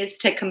ways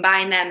to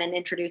combine them and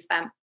introduce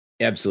them.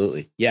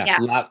 Absolutely. Yeah.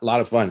 A lot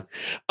of fun.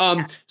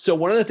 So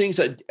one of the things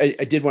I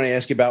did want to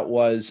ask you about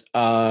was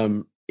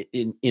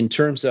in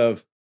terms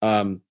of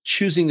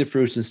choosing the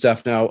fruits and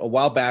stuff. Now, a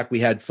while back, we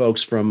had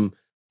folks from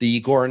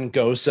the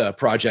Gorongosa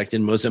project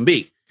in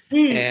Mozambique,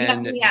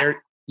 and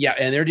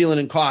they're dealing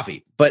in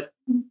coffee, but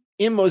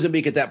in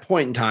Mozambique at that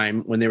point in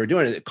time when they were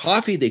doing it,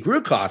 they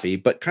grew coffee,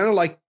 but kind of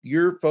like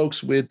your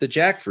folks with the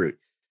jackfruit,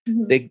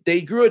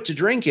 they grew it to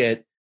drink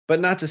it, but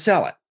not to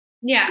sell it.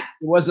 Yeah. It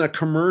wasn't a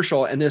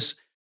commercial. And this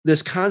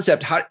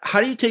concept, how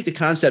do you take the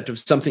concept of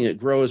something that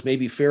grows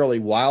maybe fairly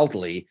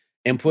wildly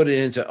and put it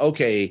into,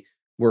 okay,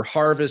 we're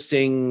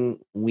harvesting,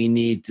 we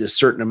need a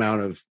certain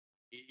amount of,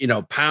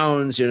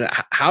 pounds,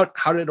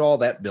 how did all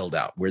that build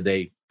out? Were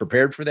they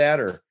prepared for that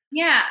or?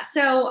 Yeah.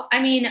 So,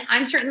 I mean,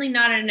 I'm certainly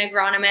not an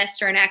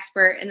agronomist or an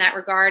expert in that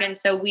regard. And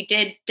so we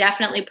did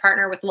definitely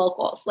partner with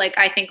locals. Like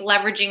I think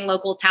leveraging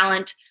local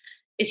talent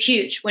is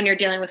huge when you're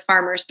dealing with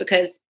farmers,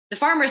 because the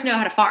farmers know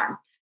how to farm.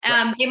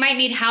 They might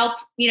need help,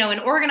 in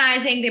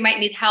organizing, they might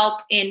need help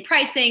in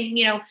pricing,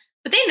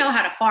 but they know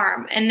how to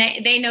farm, and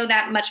they know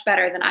that much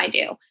better than I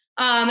do.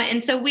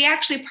 And so we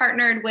actually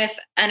partnered with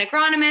an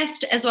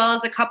agronomist as well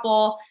as a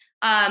couple,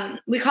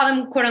 we call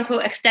them quote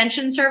unquote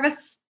extension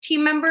service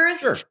team members.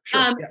 Sure.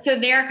 So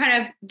they're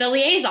kind of the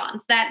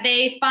liaisons that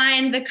they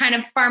find the kind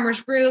of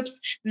farmers groups,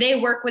 they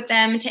work with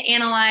them to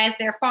analyze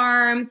their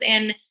farms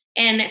and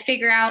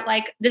figure out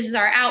like, this is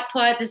our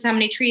output, this is how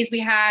many trees we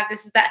have,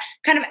 this is that,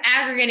 kind of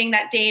aggregating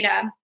that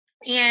data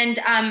and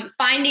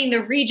finding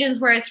the regions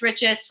where it's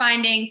richest,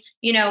 finding,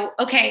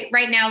 okay,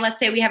 right now, let's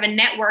say we have a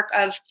network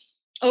of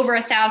over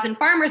 1,000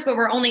 farmers, but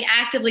we're only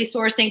actively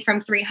sourcing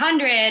from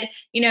 300,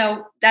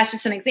 that's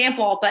just an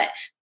example, but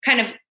kind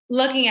of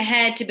looking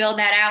ahead to build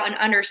that out and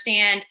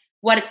understand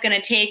what it's going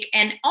to take.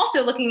 And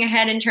also looking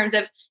ahead in terms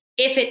of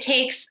if it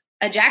takes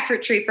a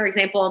jackfruit tree, for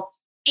example,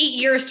 8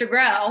 years to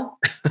grow,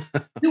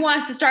 who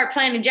wants to start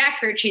planting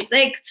jackfruit trees? I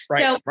think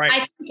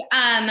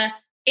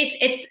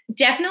it's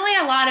definitely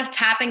a lot of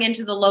tapping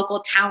into the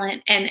local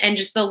talent and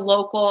just the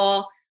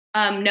local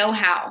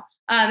know-how.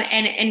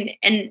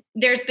 And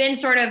there's been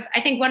sort of,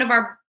 I think one of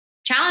our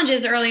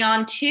challenges early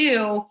on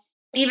too,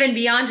 even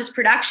beyond just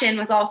production,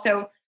 was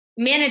also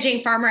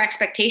managing farmer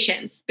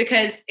expectations,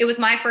 because it was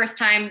my first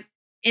time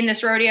in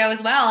this rodeo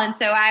as well. And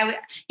so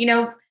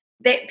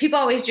people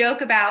always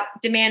joke about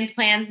demand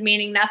plans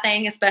meaning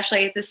nothing,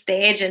 especially at this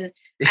stage. And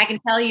I can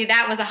tell you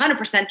that was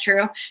 100%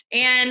 true.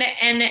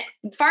 And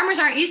farmers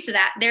aren't used to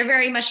that. They're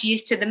very much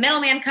used to the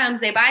middleman comes,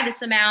 they buy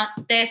this amount,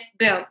 this,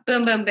 boom,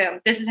 boom, boom,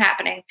 boom. This is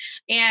happening.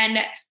 And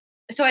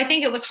so I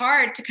think it was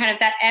hard to kind of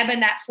that ebb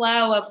and that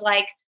flow of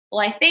like,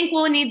 well, I think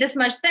we'll need this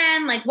much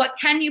then. Like, what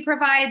can you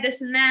provide,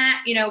 this and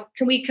that?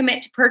 Can we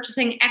commit to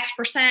purchasing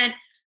X%?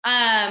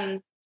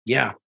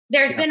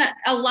 There's been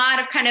a lot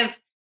of kind of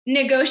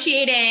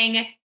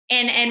negotiating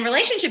and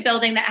relationship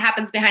building that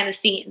happens behind the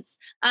scenes.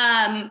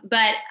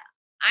 But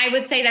I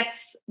would say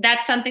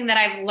that's something that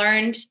I've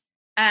learned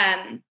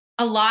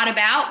a lot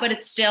about, but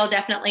it's still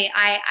definitely,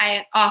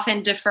 I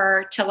often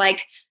defer to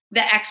like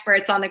the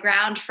experts on the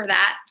ground for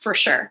that, for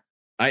sure.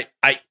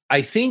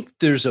 I think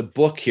there's a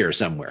book here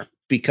somewhere,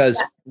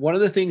 because one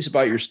of the things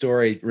about your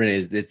story,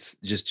 Renee, that's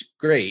just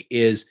great,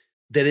 is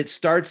that it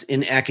starts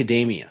in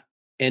academia.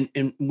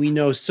 And we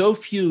know so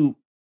few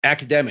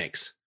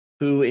academics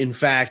who, in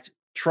fact,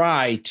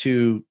 try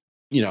to,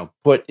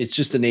 put, it's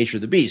just the nature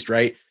of the beast,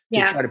 right?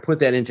 To try to put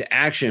that into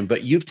action.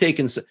 But you've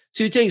taken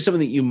something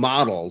that you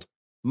modeled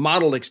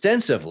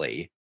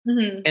extensively.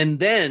 Mm-hmm. And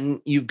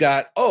then you've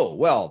got,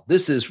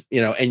 this is,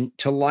 and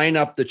to line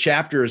up the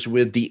chapters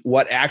with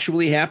what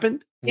actually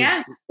happened.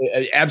 Yeah.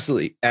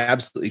 Absolutely.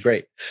 Absolutely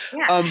great.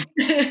 Yeah.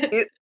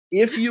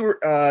 If you were,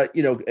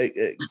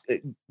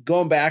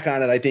 going back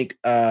on it, I think,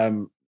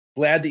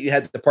 glad that you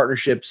had the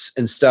partnerships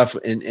and stuff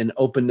and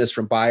openness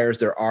from buyers.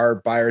 There are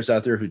buyers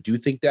out there who do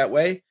think that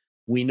way.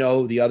 We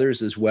know the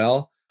others as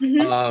well.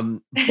 Mm-hmm.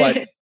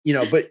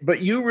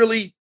 But you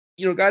really,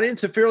 got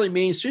into fairly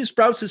mainstream.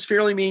 Sprouts is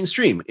fairly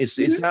mainstream.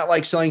 It's not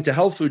like selling to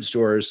health food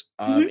stores,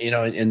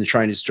 and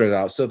trying to struggle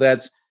out. So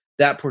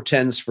that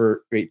portends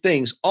for great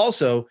things.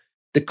 Also,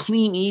 the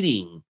clean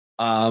eating,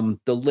 the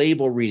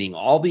label reading,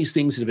 all these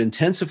things that have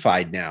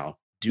intensified now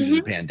due to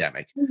the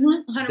pandemic.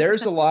 Mm-hmm.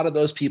 There's a lot of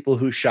those people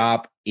who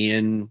shop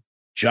in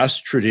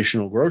just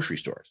traditional grocery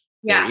stores.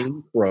 Yeah. They're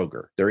in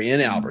Kroger, they're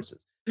in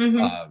Albertsons,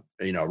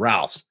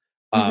 Ralph's.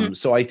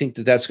 So I think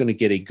that's going to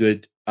get a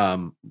good,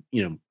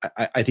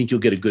 I think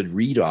you'll get a good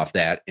read off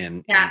that.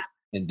 And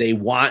they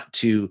want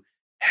to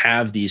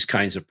have these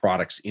kinds of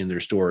products in their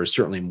stores,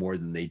 certainly more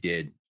than they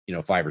did,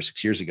 5 or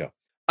 6 years ago.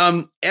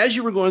 As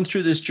you were going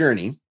through this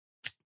journey,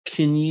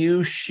 can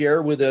you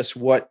share with us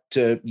what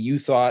you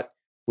thought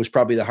was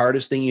probably the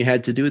hardest thing you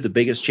had to do, the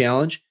biggest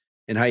challenge,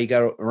 and how you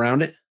got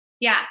around it?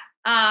 Yeah.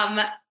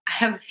 I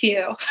have a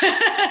few.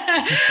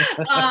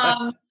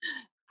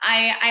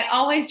 I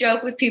always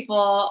joke with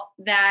people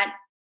that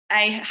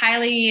I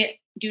highly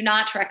do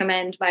not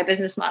recommend my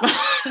business model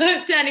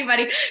to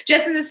anybody,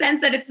 just in the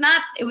sense that it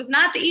was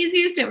not the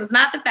easiest, it was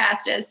not the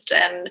fastest,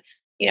 and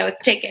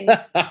it's taken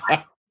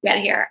to get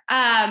here.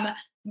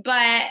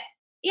 But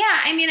yeah,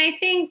 I mean, I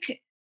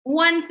think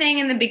one thing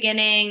in the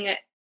beginning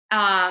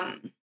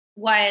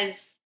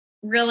was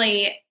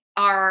really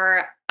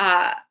our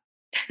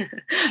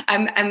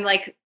I'm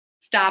like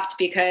stopped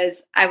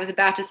because I was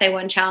about to say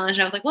one challenge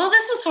and I was like, well,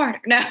 this was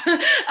harder. No,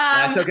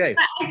 that's okay.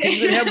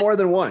 You can have more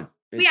than one.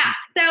 Yeah.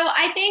 So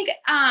I think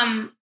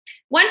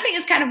one thing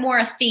is kind of more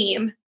a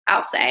theme,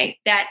 I'll say,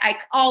 that I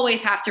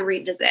always have to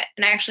revisit.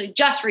 And I actually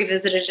just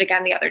revisited it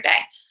again the other day.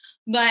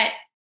 But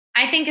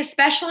I think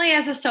especially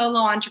as a solo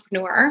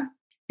entrepreneur,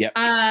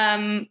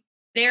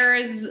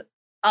 there's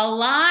a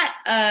lot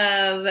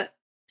of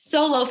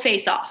solo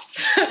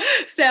face-offs.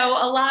 So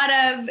a lot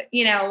of,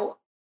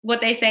 what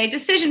they say,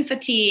 decision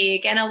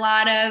fatigue, and a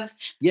lot of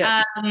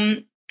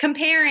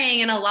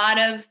comparing, and a lot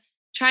of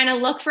trying to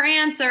look for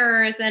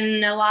answers,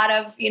 and a lot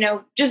of,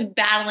 just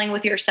battling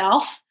with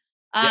yourself.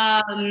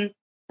 And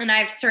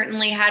I've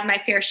certainly had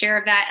my fair share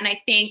of that. And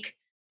I think,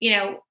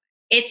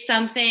 it's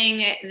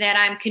something that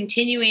I'm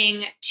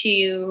continuing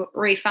to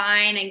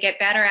refine and get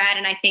better at.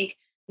 And I think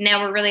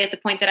now we're really at the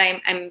point that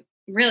I'm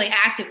really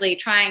actively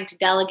trying to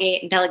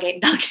delegate.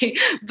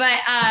 But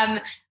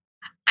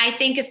I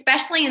think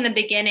especially in the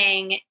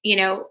beginning,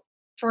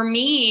 for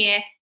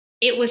me,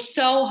 it was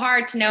so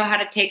hard to know how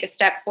to take a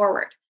step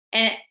forward.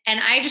 And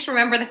I just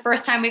remember the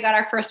first time we got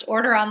our first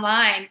order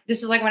online,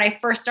 this is like when I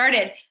first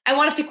started, I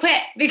wanted to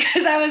quit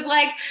because I was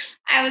like,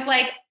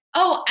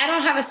 oh, I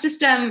don't have a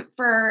system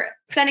for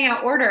sending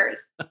out orders.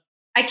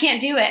 I can't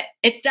do it.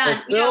 It's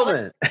done.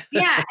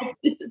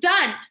 It's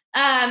done.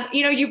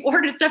 You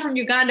ordered stuff from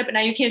Uganda, but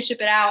now you can't ship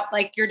it out.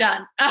 Like, you're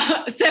done.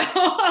 So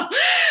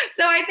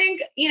I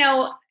think,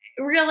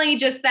 really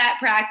just that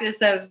practice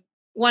of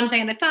one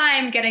thing at a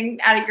time,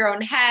 getting out of your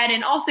own head,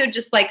 and also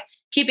just like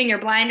keeping your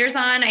blinders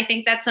on. I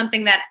think that's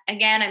something that,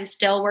 again, I'm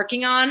still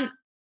working on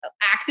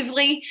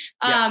actively,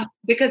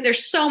 because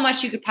there's so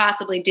much you could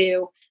possibly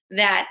do,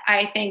 that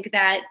I think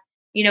that,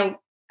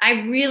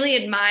 I really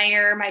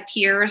admire my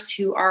peers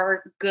who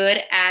are good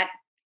at,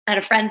 I had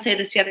a friend say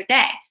this the other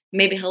day,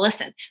 maybe he'll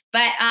listen,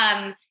 but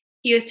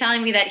he was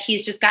telling me that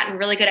he's just gotten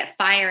really good at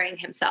firing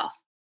himself.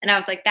 And I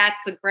was like, that's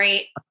a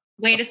great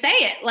way to say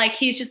it. Like,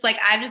 he's just like,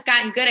 I've just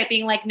gotten good at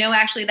being like, no,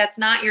 actually, that's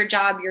not your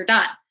job. You're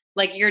done.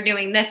 Like, you're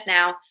doing this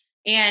now.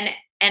 And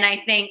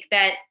I think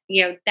that,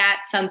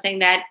 that's something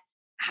that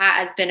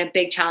has been a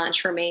big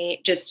challenge for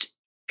me, just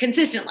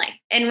consistently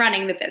in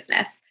running the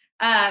business.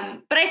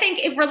 But I think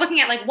if we're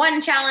looking at like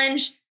one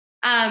challenge,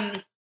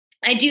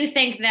 I do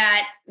think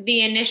that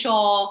the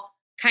initial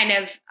kind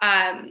of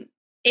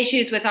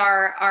issues with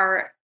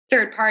our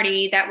third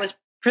party that was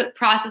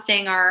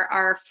processing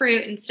our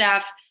fruit and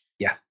stuff.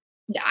 Yeah.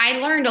 I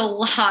learned a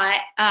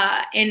lot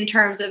in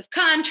terms of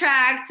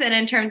contracts and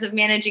in terms of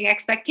managing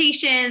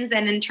expectations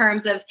and in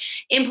terms of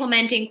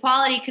implementing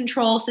quality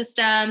control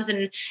systems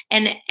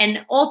and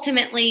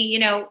ultimately, you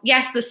know,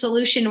 yes, the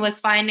solution was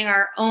finding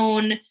our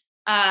own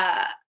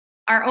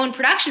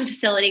production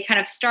facility, kind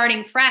of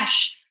starting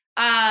fresh.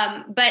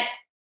 But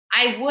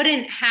I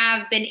wouldn't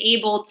have been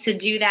able to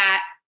do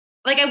that.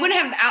 Like I wouldn't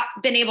have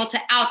been able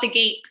to out the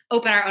gate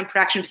open our own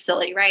production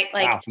facility, right?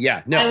 Like, wow.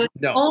 Yeah, no, I was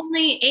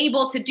only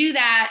able to do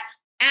that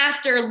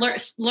after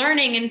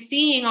learning and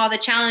seeing all the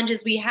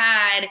challenges we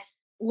had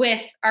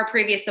with our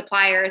previous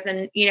suppliers.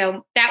 And, you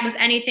know, that was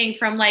anything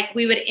from like,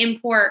 we would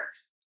import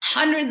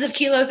hundreds of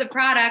kilos of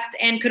product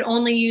and could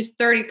only use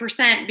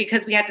 30%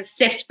 because we had to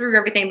sift through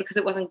everything because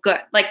it wasn't good.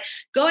 Like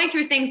going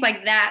through things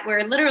like that,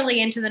 where literally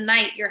into the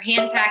night, you're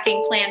hand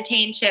packing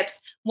plantain chips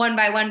one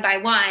by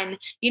one,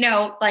 you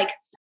know, like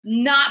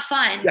not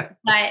fun. Yeah.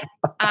 But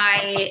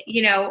I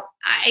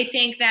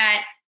think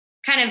that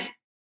kind of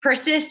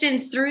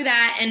persistence through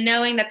that and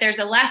knowing that there's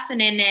a lesson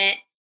in it,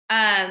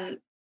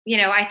 you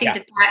know, I think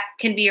that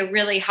can be a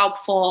really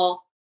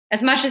helpful.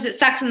 As much as it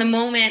sucks in the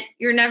moment,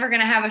 you're never going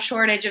to have a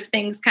shortage of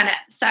things kind of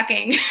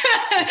sucking,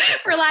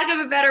 for lack of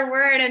a better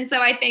word. And so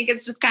I think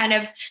it's just kind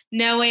of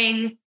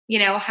knowing, you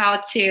know,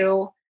 how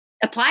to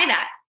apply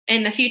that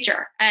in the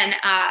future. And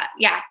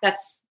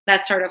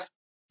that's sort of,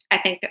 I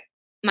think,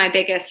 my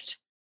biggest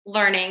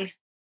learning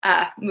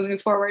moving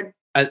forward.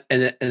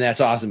 And that's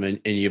awesome. And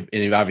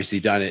you've obviously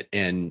done it,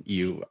 and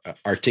you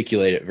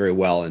articulate it very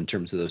well in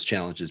terms of those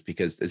challenges,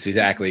 because it's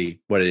exactly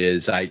what it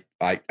is. I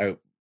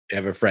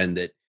have a friend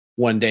that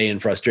one day in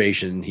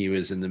frustration, he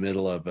was in the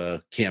middle of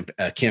a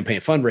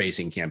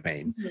fundraising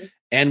campaign, mm-hmm.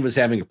 and was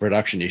having a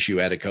production issue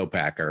at a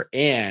co-packer.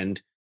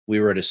 And we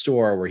were at a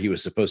store where he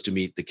was supposed to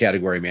meet the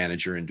category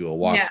manager and do a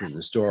walkthrough in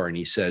the store. And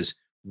he says,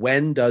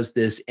 "When does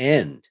this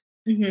end?"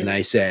 Mm-hmm. And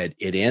I said,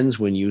 "It ends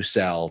when you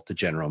sell to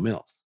General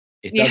Mills.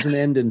 It doesn't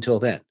end until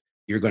then.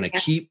 You're going to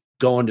keep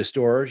going to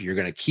stores. You're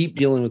going to keep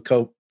dealing with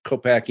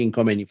co-packing,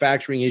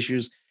 co-manufacturing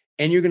issues,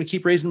 and you're going to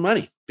keep raising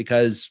money,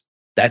 because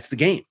that's the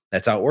game.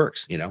 That's how it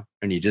works, you know,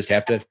 and you just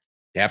have to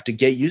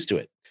get used to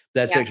it."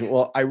 That's excellent.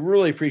 Well, I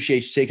really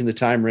appreciate you taking the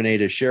time, Renee,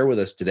 to share with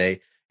us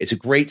today. It's a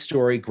great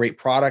story, great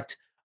products.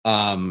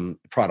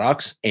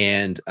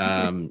 And,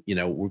 you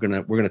know, we're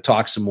going to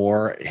talk some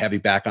more, have you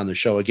back on the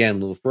show again, a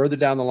little further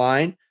down the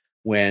line,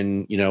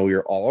 when, you know,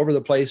 you're all over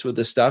the place with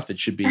this stuff. It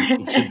should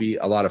be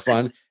a lot of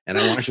fun. And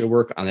I want you to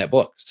work on that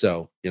book.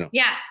 So, you know,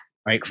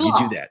 right. Cool.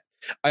 You do that.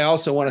 I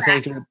also want to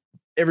thank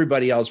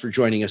everybody else for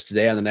joining us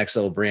today on the Next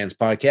Level Brands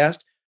podcast,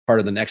 part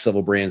of the Next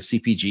Level Brands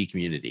CPG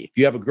community. If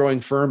you have a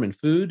growing firm in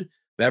food,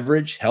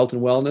 beverage, health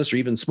and wellness, or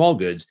even small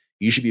goods,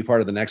 you should be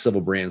part of the Next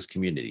Level Brands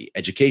community.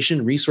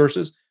 Education,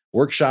 resources,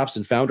 workshops,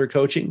 and founder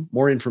coaching.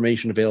 More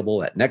information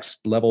available at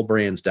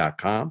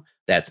nextlevelbrands.com.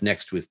 That's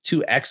next with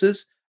 2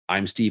 X's.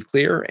 I'm Steve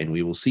Clear, and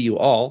we will see you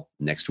all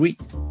next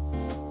week.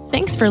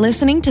 Thanks for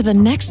listening to the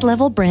Next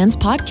Level Brands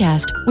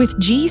podcast with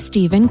G.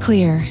 Stephen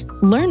Clear.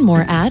 Learn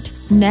more at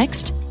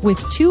next with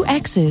 2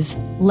 X's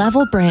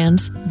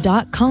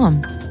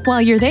levelbrands.com.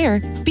 While you're there,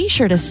 be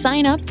sure to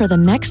sign up for the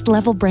Next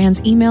Level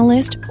Brands email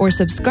list or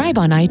subscribe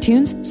on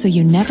iTunes so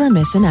you never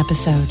miss an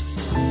episode.